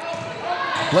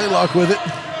 Blaylock with it.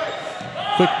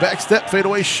 Quick back step,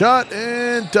 fadeaway shot,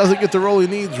 and doesn't get the roll he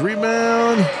needs.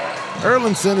 Rebound.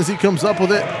 Erlinson as he comes up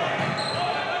with it,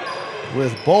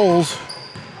 with Bowles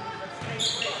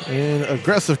in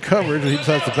aggressive coverage. He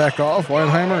decides to back off.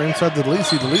 Weinheimer inside the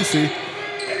DeLisi. DeLisi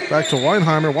back to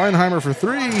Weinheimer. Weinheimer for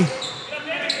three.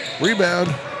 Rebound,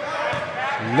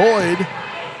 Lloyd,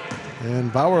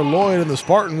 and Bauer Lloyd and the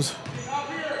Spartans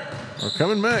are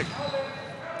coming back.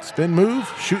 Spin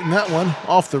move, shooting that one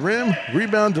off the rim.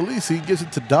 Rebound, DeLisi gets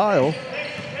it to Dial.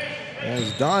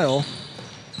 As Dial.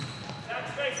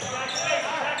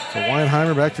 So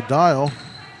Weinheimer back to Dial.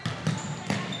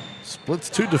 Splits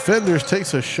two defenders,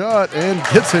 takes a shot, and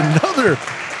gets another.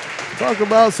 Talk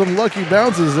about some lucky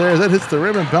bounces there. That hits the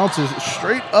rim and bounces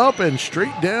straight up and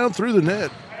straight down through the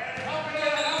net.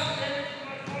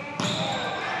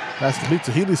 Pass to beat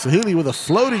Sahili. Sahili with a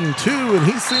floating 2, and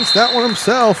he sinks that one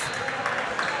himself.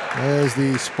 As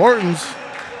the Spartans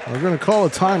are going to call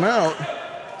a timeout.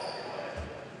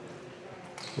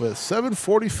 With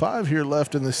 7:45 here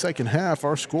left in the second half,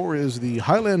 our score is the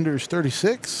Highlanders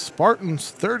 36, Spartans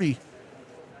 30.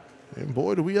 And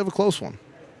boy, do we have a close one.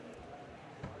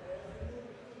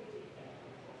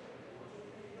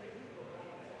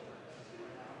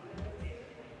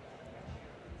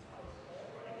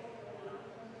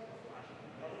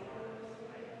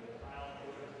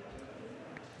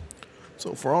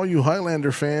 So for all you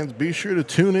Highlander fans, be sure to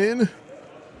tune in,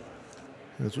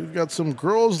 as we've got some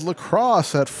girls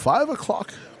lacrosse at 5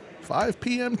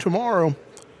 p.m. tomorrow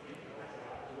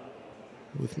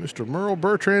with Mr. Merle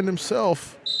Bertrand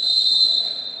himself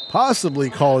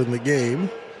possibly calling the game.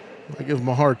 I give him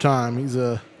a hard time. He's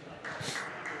a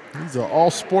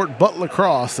all-sport but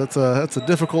lacrosse. That's a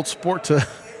difficult sport to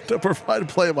provide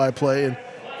play-by-play, and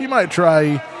he might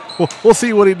try. We'll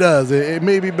see what he does. It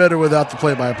may be better without the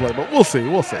play-by-play, but we'll see.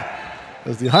 We'll see.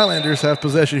 As the Highlanders have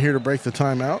possession here to break the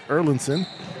timeout. Erlinson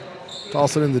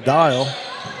toss it in the Dial.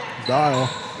 Dial.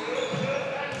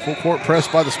 Full court press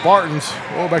by the Spartans.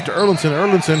 Oh, back to Erlinson.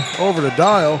 Erlinson over to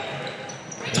Dial.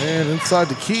 And inside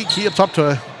to Key. Key up top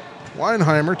to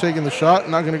Weinheimer taking the shot.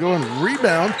 Not going to go and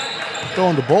rebound.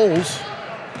 Going to Bowles.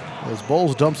 As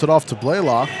Bowles dumps it off to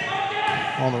Blaylock.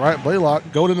 On the right,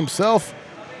 Blaylock going in himself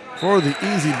for the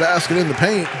easy basket in the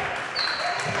paint.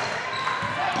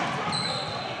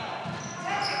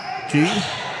 Key.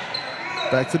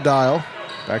 Back to Dial.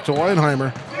 Back to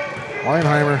Weinheimer.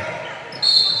 Weinheimer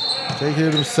taking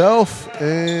it himself,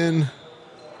 and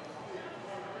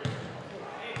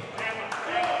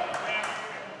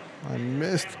I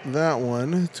missed that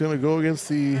one. It's going to go against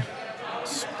the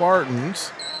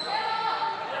Spartans.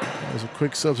 There's a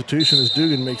quick substitution as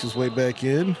Dugan makes his way back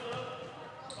in.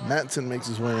 Matson makes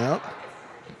his way out.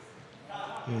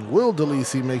 And Will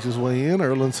DeLisi makes his way in.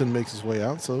 Erlinson makes his way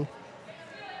out. So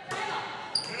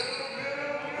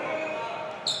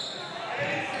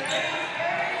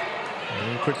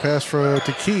and quick pass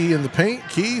to Key in the paint.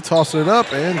 Key tossing it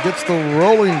up and gets the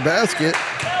rolling basket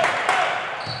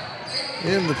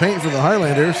in the paint for the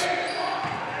Highlanders.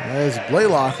 As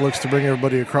Blaylock looks to bring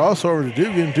everybody across over to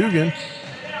Dugan. Dugan.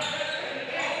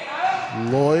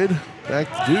 Lloyd back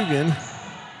to Dugan.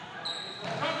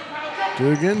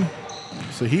 Dugan,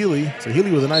 Sahili.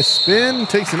 Sahili with a nice spin.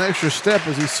 Takes an extra step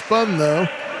as he spun, though.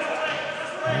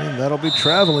 And that'll be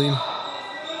traveling.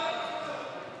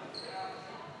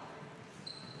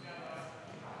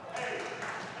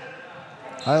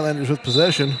 Highlanders with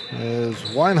possession as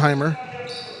Weinheimer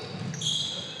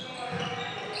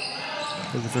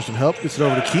looking for some help. Gets it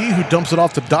over to Key, who dumps it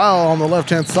off to Dial on the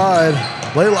left-hand side.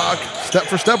 Blaylock, step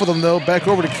for step with him, though. Back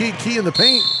over to Key. Key in the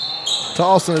paint.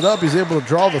 Tossing it up, he's able to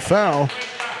draw the foul.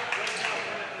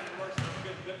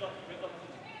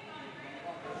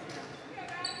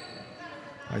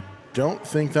 I don't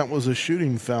think that was a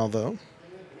shooting foul, though.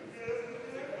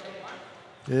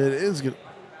 It is going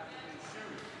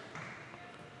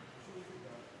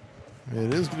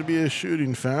to be a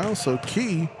shooting foul, so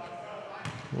Key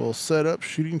will set up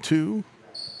shooting 2.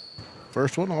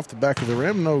 First one off the back of the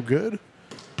rim, no good.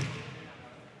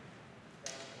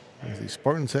 As the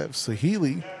Spartans have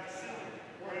Sahili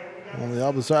on the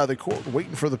opposite side of the court,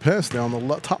 waiting for the pass down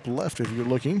the top left if you're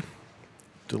looking.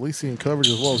 DeLisi in coverage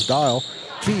as well as Dial.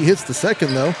 Key hits the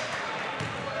second, though.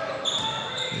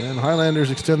 And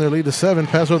Highlanders extend their lead to 7.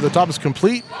 Pass over the top is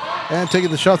complete. And taking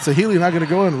the shot, Sahili not going to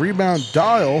go in. Rebound,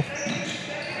 Dial.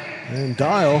 And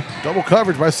Dial, double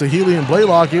coverage by Sahili and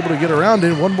Blaylock, able to get around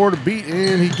it. One more to beat,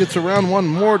 and he gets around one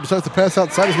more. Decides to pass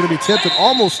outside. It's going to be tipped and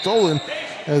almost stolen,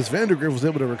 as Vandergriff was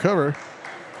able to recover.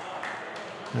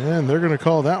 And they're going to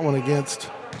call that one against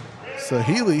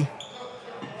Sahili.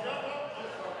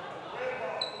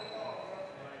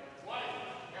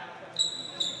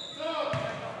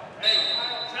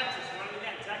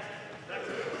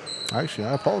 Actually,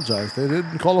 I apologize. They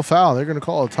didn't call a foul. They're going to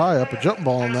call a tie-up, a jump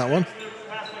ball on that one.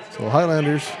 So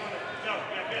Highlanders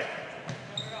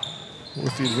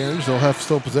with the advantage. They'll have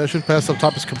still possession. Pass up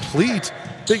top is complete.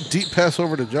 Big deep pass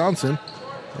over to Johnson.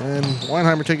 And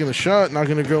Weinheimer taking the shot, not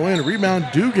going to go in. Rebound,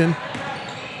 Dugan,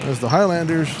 as the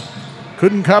Highlanders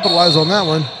couldn't capitalize on that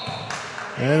one.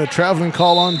 And a traveling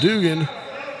call on Dugan.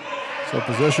 So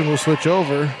possession will switch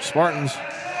over. Spartans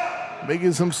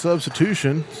making some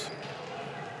substitutions,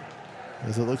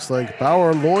 as it looks like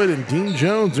Bauer, Lloyd, and Dean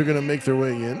Jones are going to make their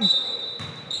way in.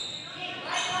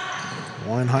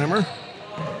 Weinheimer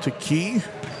to Key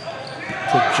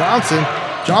to Johnson.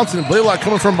 Johnson and Blaylock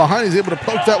coming from behind. He's able to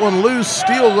poke that one loose.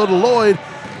 Steal, go to Lloyd.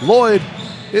 Lloyd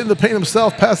in the paint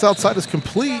himself. Pass outside is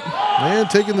complete. And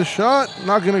taking the shot,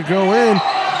 not going to go in.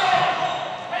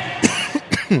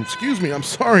 Excuse me, I'm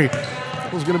sorry.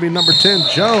 That was going to be number 10,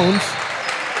 Jones.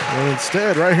 And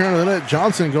instead, right here on the net,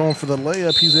 Johnson going for the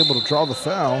layup. He's able to draw the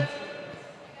foul.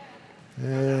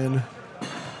 And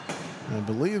I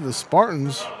believe the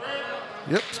Spartans,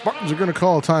 Spartans are going to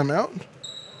call a timeout.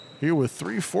 Here with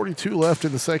 3:42 left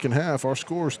in the second half. Our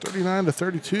score is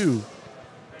 39-32.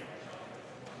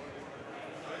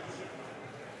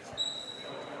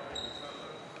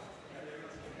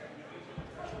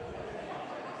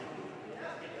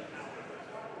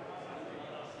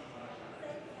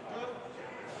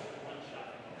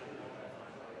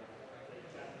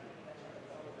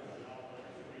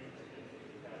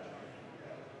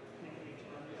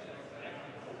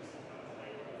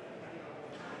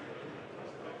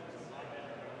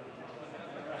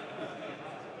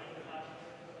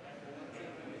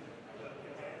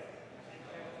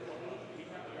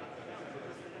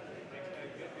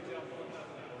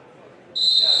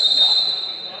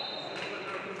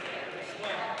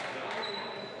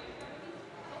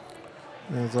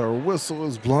 As our whistle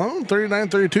is blown,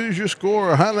 39-32 is your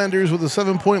score. Highlanders with a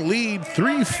 7-point lead.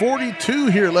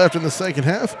 3:42 here left in the second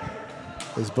half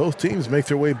as both teams make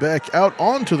their way back out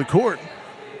onto the court.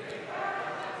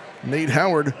 Nate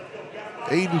Howard,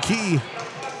 Aiden Key,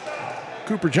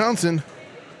 Cooper Johnson,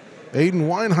 Aiden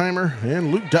Weinheimer,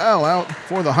 and Luke Dial out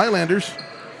for the Highlanders.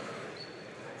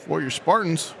 For your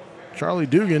Spartans, Charlie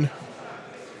Dugan,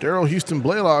 Daryl Houston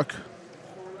Blaylock,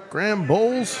 Graham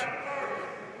Bowles,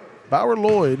 Bauer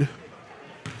Lloyd,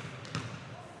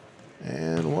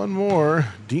 and one more,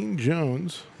 Dean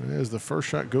Jones, as the first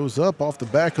shot goes up off the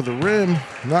back of the rim.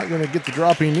 Not going to get the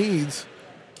drop he needs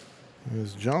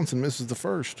as Johnson misses the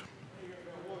first.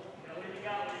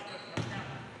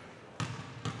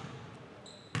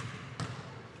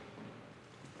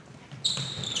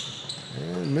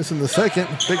 And missing the second.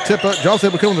 Big tip up. Johnson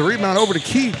able to come with the rebound over to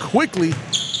Key quickly.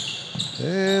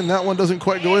 And that one doesn't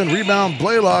quite go in. Rebound,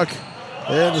 Blaylock.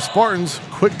 And the Spartans,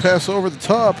 quick pass over the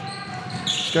top.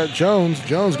 It's got Jones.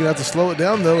 Jones going to have to slow it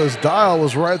down, though, as Dial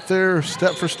was right there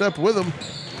step for step with him.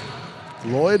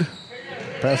 Lloyd,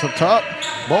 pass up top.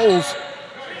 Bowles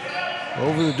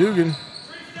over to Dugan.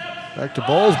 Back to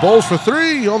Bowles. Bowles for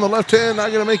three on the left hand.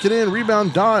 Not going to make it in.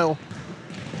 Rebound, Dial.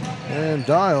 And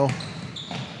Dial.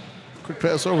 Quick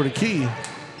pass over to Key.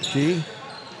 Key.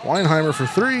 Weinheimer for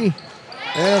three.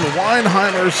 And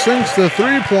Weinheimer sinks the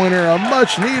three-pointer, a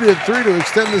much-needed three to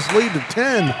extend this lead to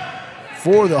 10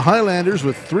 for the Highlanders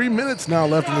with 3 minutes now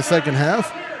left in the second half.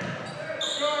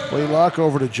 Blaylock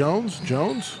over to Jones.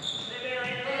 Jones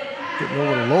getting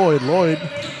over to Lloyd. Lloyd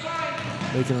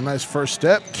making a nice first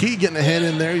step. Key getting a hand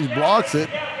in there. He blocks it.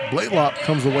 Blaylock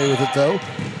comes away with it, though.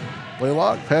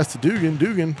 Blaylock pass to Dugan.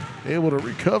 Dugan able to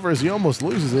recover as he almost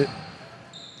loses it.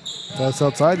 That's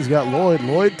outside. He's got Lloyd.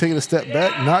 Lloyd taking a step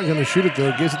back. Not going to shoot it,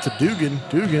 though. Gives it to Dugan.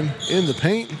 Dugan in the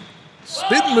paint.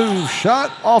 Spin move. Shot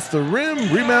off the rim.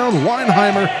 Rebound.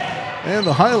 Weinheimer. And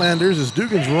the Highlanders as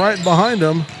Dugan's right behind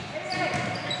him.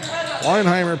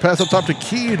 Weinheimer pass up top to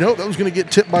Key. Nope, that was going to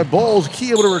get tipped by Bowles.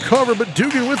 Key able to recover, but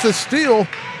Dugan with the steal.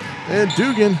 And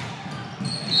Dugan.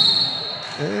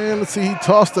 And let's see, he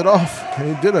tossed it off.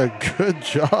 And he did a good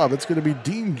job. It's going to be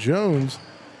Dean Jones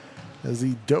as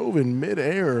he dove in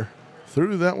midair.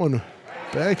 Threw that one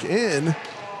back in.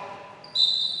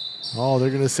 Oh, they're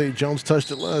going to say Jones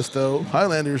touched it less, though.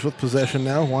 Highlanders with possession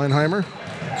now. Weinheimer.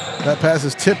 That pass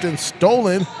is tipped and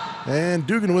stolen. And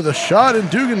Dugan with a shot, and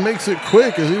Dugan makes it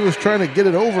quick as he was trying to get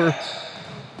it over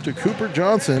to Cooper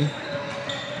Johnson.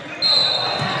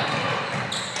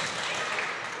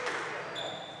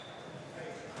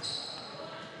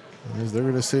 As they're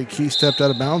going to say Key stepped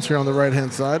out of bounds here on the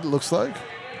right-hand side, it looks like.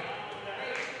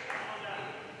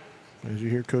 As you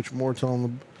hear Coach Moore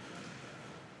telling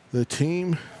the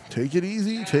team, take it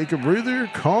easy, take a breather,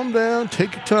 calm down,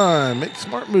 take your time, make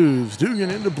smart moves.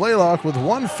 Dugan into Blaylock with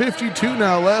 1:52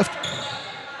 now left.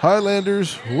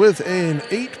 Highlanders with an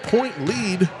 8-point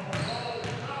lead.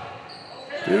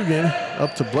 Dugan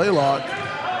up to Blaylock.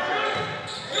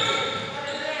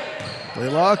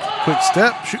 Blaylock, quick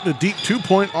step, shooting a deep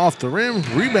two-point off the rim.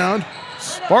 Rebound,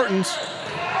 Spartans.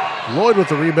 Lloyd with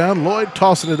the rebound. Lloyd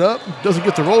tossing it up. Doesn't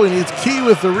get the roll he needs. Key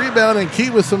with the rebound, and Key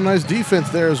with some nice defense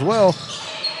there as well.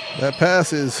 That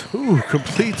pass is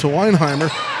complete to Weinheimer.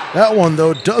 That one,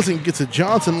 though, doesn't get to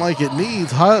Johnson like it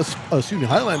needs.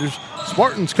 Highlanders.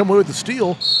 Spartans come away with the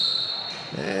steal.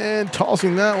 And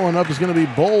tossing that one up is going to be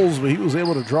Bowles, but he was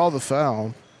able to draw the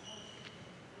foul.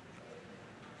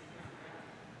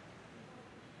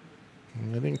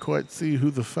 I didn't quite see who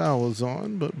the foul was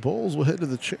on, but Bowles will head to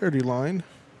the charity line.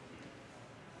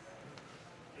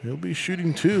 He'll be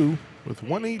shooting 2 with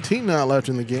 1:18 now left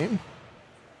in the game.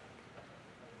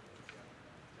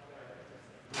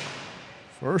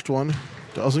 First one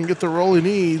doesn't get the roll he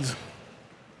needs.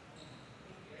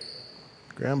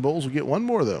 Grand Bulls will get one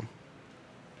more, though.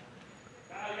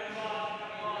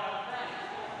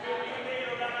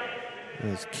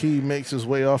 As Key makes his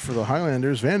way off for the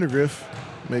Highlanders, Vandergriff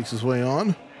makes his way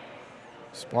on.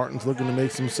 Spartans looking to make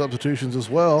some substitutions as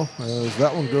well, as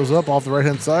that one goes up off the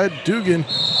right-hand side. Dugan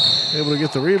able to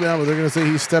get the rebound, but they're going to say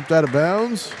he stepped out of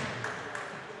bounds.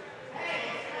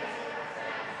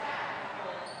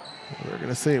 They're going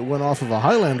to say it went off of a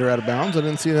Highlander out of bounds. I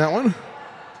didn't see that one.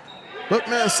 But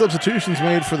mass substitutions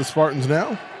made for the Spartans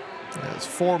now. As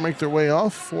 4 make their way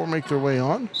off, 4 make their way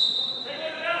on.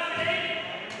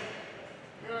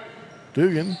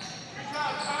 Dugan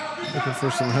looking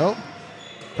for some help.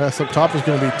 Pass up top is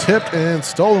going to be tipped and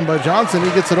stolen by Johnson. He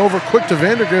gets it over quick to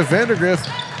Vandergriff. Vandergriff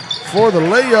for the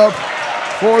layup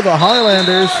for the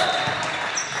Highlanders.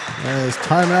 As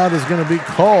timeout is going to be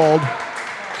called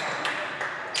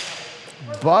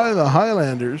by the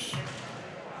Highlanders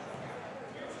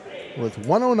with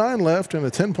 1:09 left and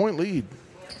a 10-point lead.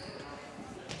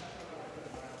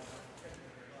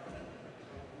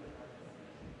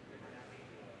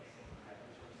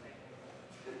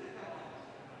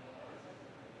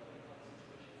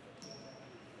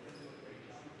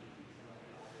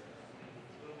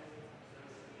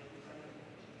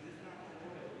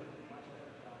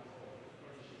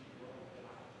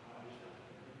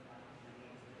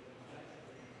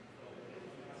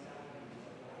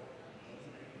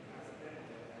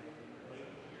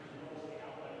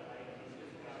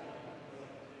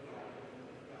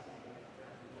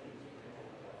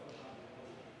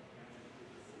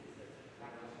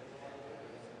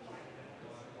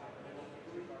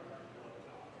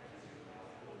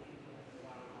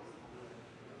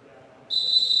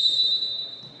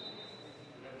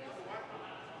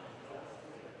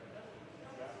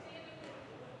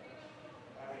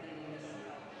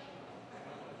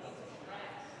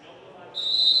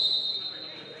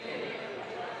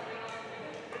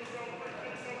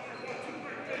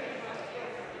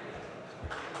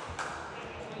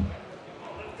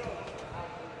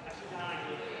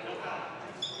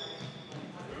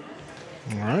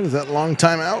 All right, as that long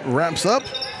timeout wraps up,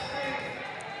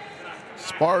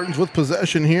 Spartans with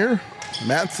possession here.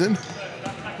 Matson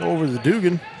over to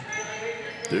Dugan.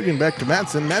 Dugan back to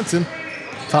Matson. Matson,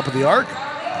 top of the arc.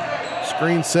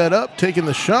 Screen set up, taking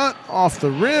the shot off the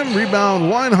rim.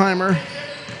 Rebound, Weinheimer.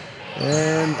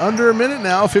 And under a minute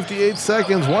now, 58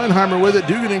 seconds. Weinheimer with it.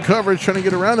 Dugan in coverage, trying to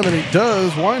get around him, and he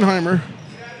does. Weinheimer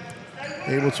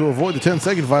able to avoid the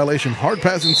 10-second violation. Hard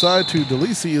pass inside to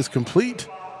DeLisi is complete.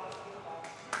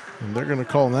 And they're going to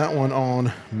call that one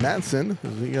on Matson,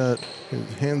 as he got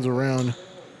his hands around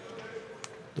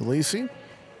DeLisi.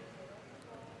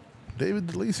 David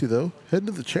DeLisi, though, heading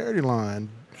to the charity line,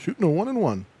 shooting a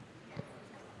 1-and-1.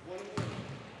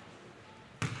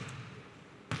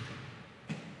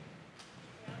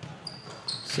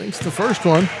 Sinks the first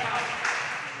one.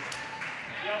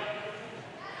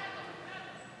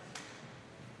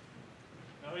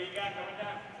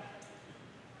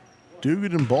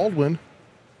 Dugan and Baldwin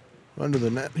under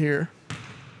the net here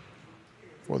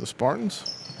for the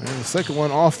Spartans. And the second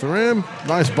one off the rim.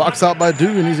 Nice box out by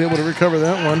Dugan. He's able to recover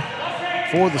that one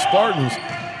for the Spartans.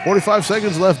 45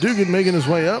 seconds left. Dugan making his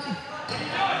way up.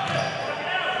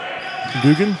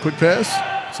 Dugan, quick pass.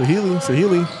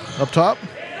 Sahili up top.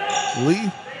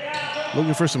 Lee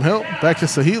looking for some help. Back to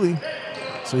Sahili.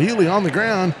 Sahili on the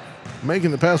ground, making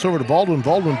the pass over to Baldwin.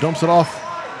 Baldwin dumps it off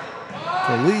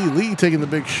to Lee. Lee taking the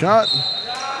big shot.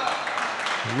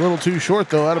 A little too short,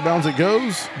 though. Out of bounds it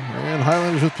goes. And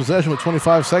Highlanders with possession with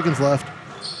 25 seconds left.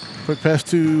 Quick pass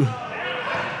to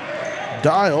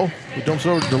Dial. He dumps it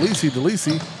over to DeLisi.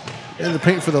 DeLisi in the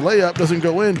paint for the layup. Doesn't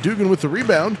go in. Dugan with the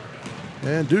rebound.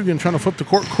 And Dugan trying to flip the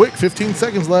court quick. 15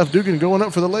 seconds left. Dugan going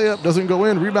up for the layup. Doesn't go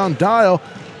in. Rebound Dial.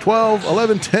 12,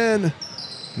 11, 10,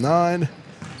 9,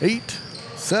 8,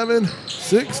 7,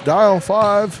 6. Dial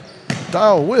 5.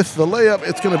 Dial with the layup.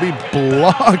 It's going to be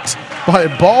blocked by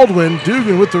Baldwin.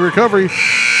 Dugan with the recovery.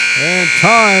 And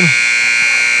time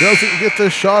doesn't get the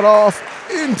shot off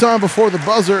in time before the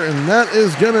buzzer. And that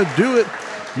is going to do it.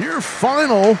 Your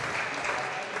final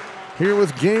here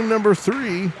with game number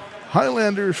 3.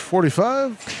 Highlanders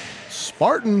 45,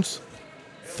 Spartans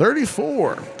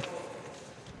 34.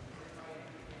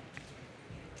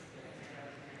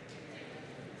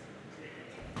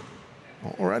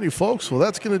 Alrighty, folks. Well,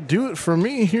 that's going to do it for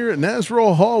me here at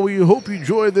Nasrall Hall. We hope you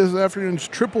enjoyed this afternoon's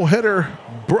triple header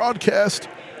broadcast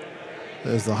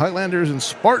as the Highlanders and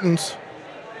Spartans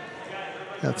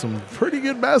Had some pretty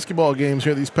good basketball games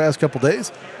here these past couple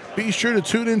days. Be sure to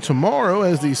tune in tomorrow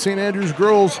as the St. Andrews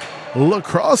girls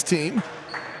lacrosse team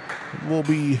will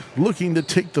be looking to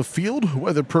take the field,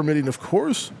 weather permitting, of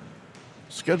course.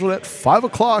 Scheduled at 5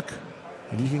 o'clock,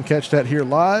 and you can catch that here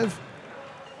live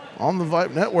on the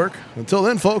Vype Network. Until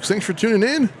then, folks, thanks for tuning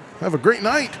in. Have a great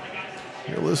night.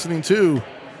 You're listening to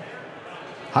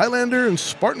Highlander and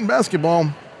Spartan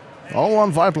basketball, all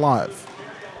on Vype Live.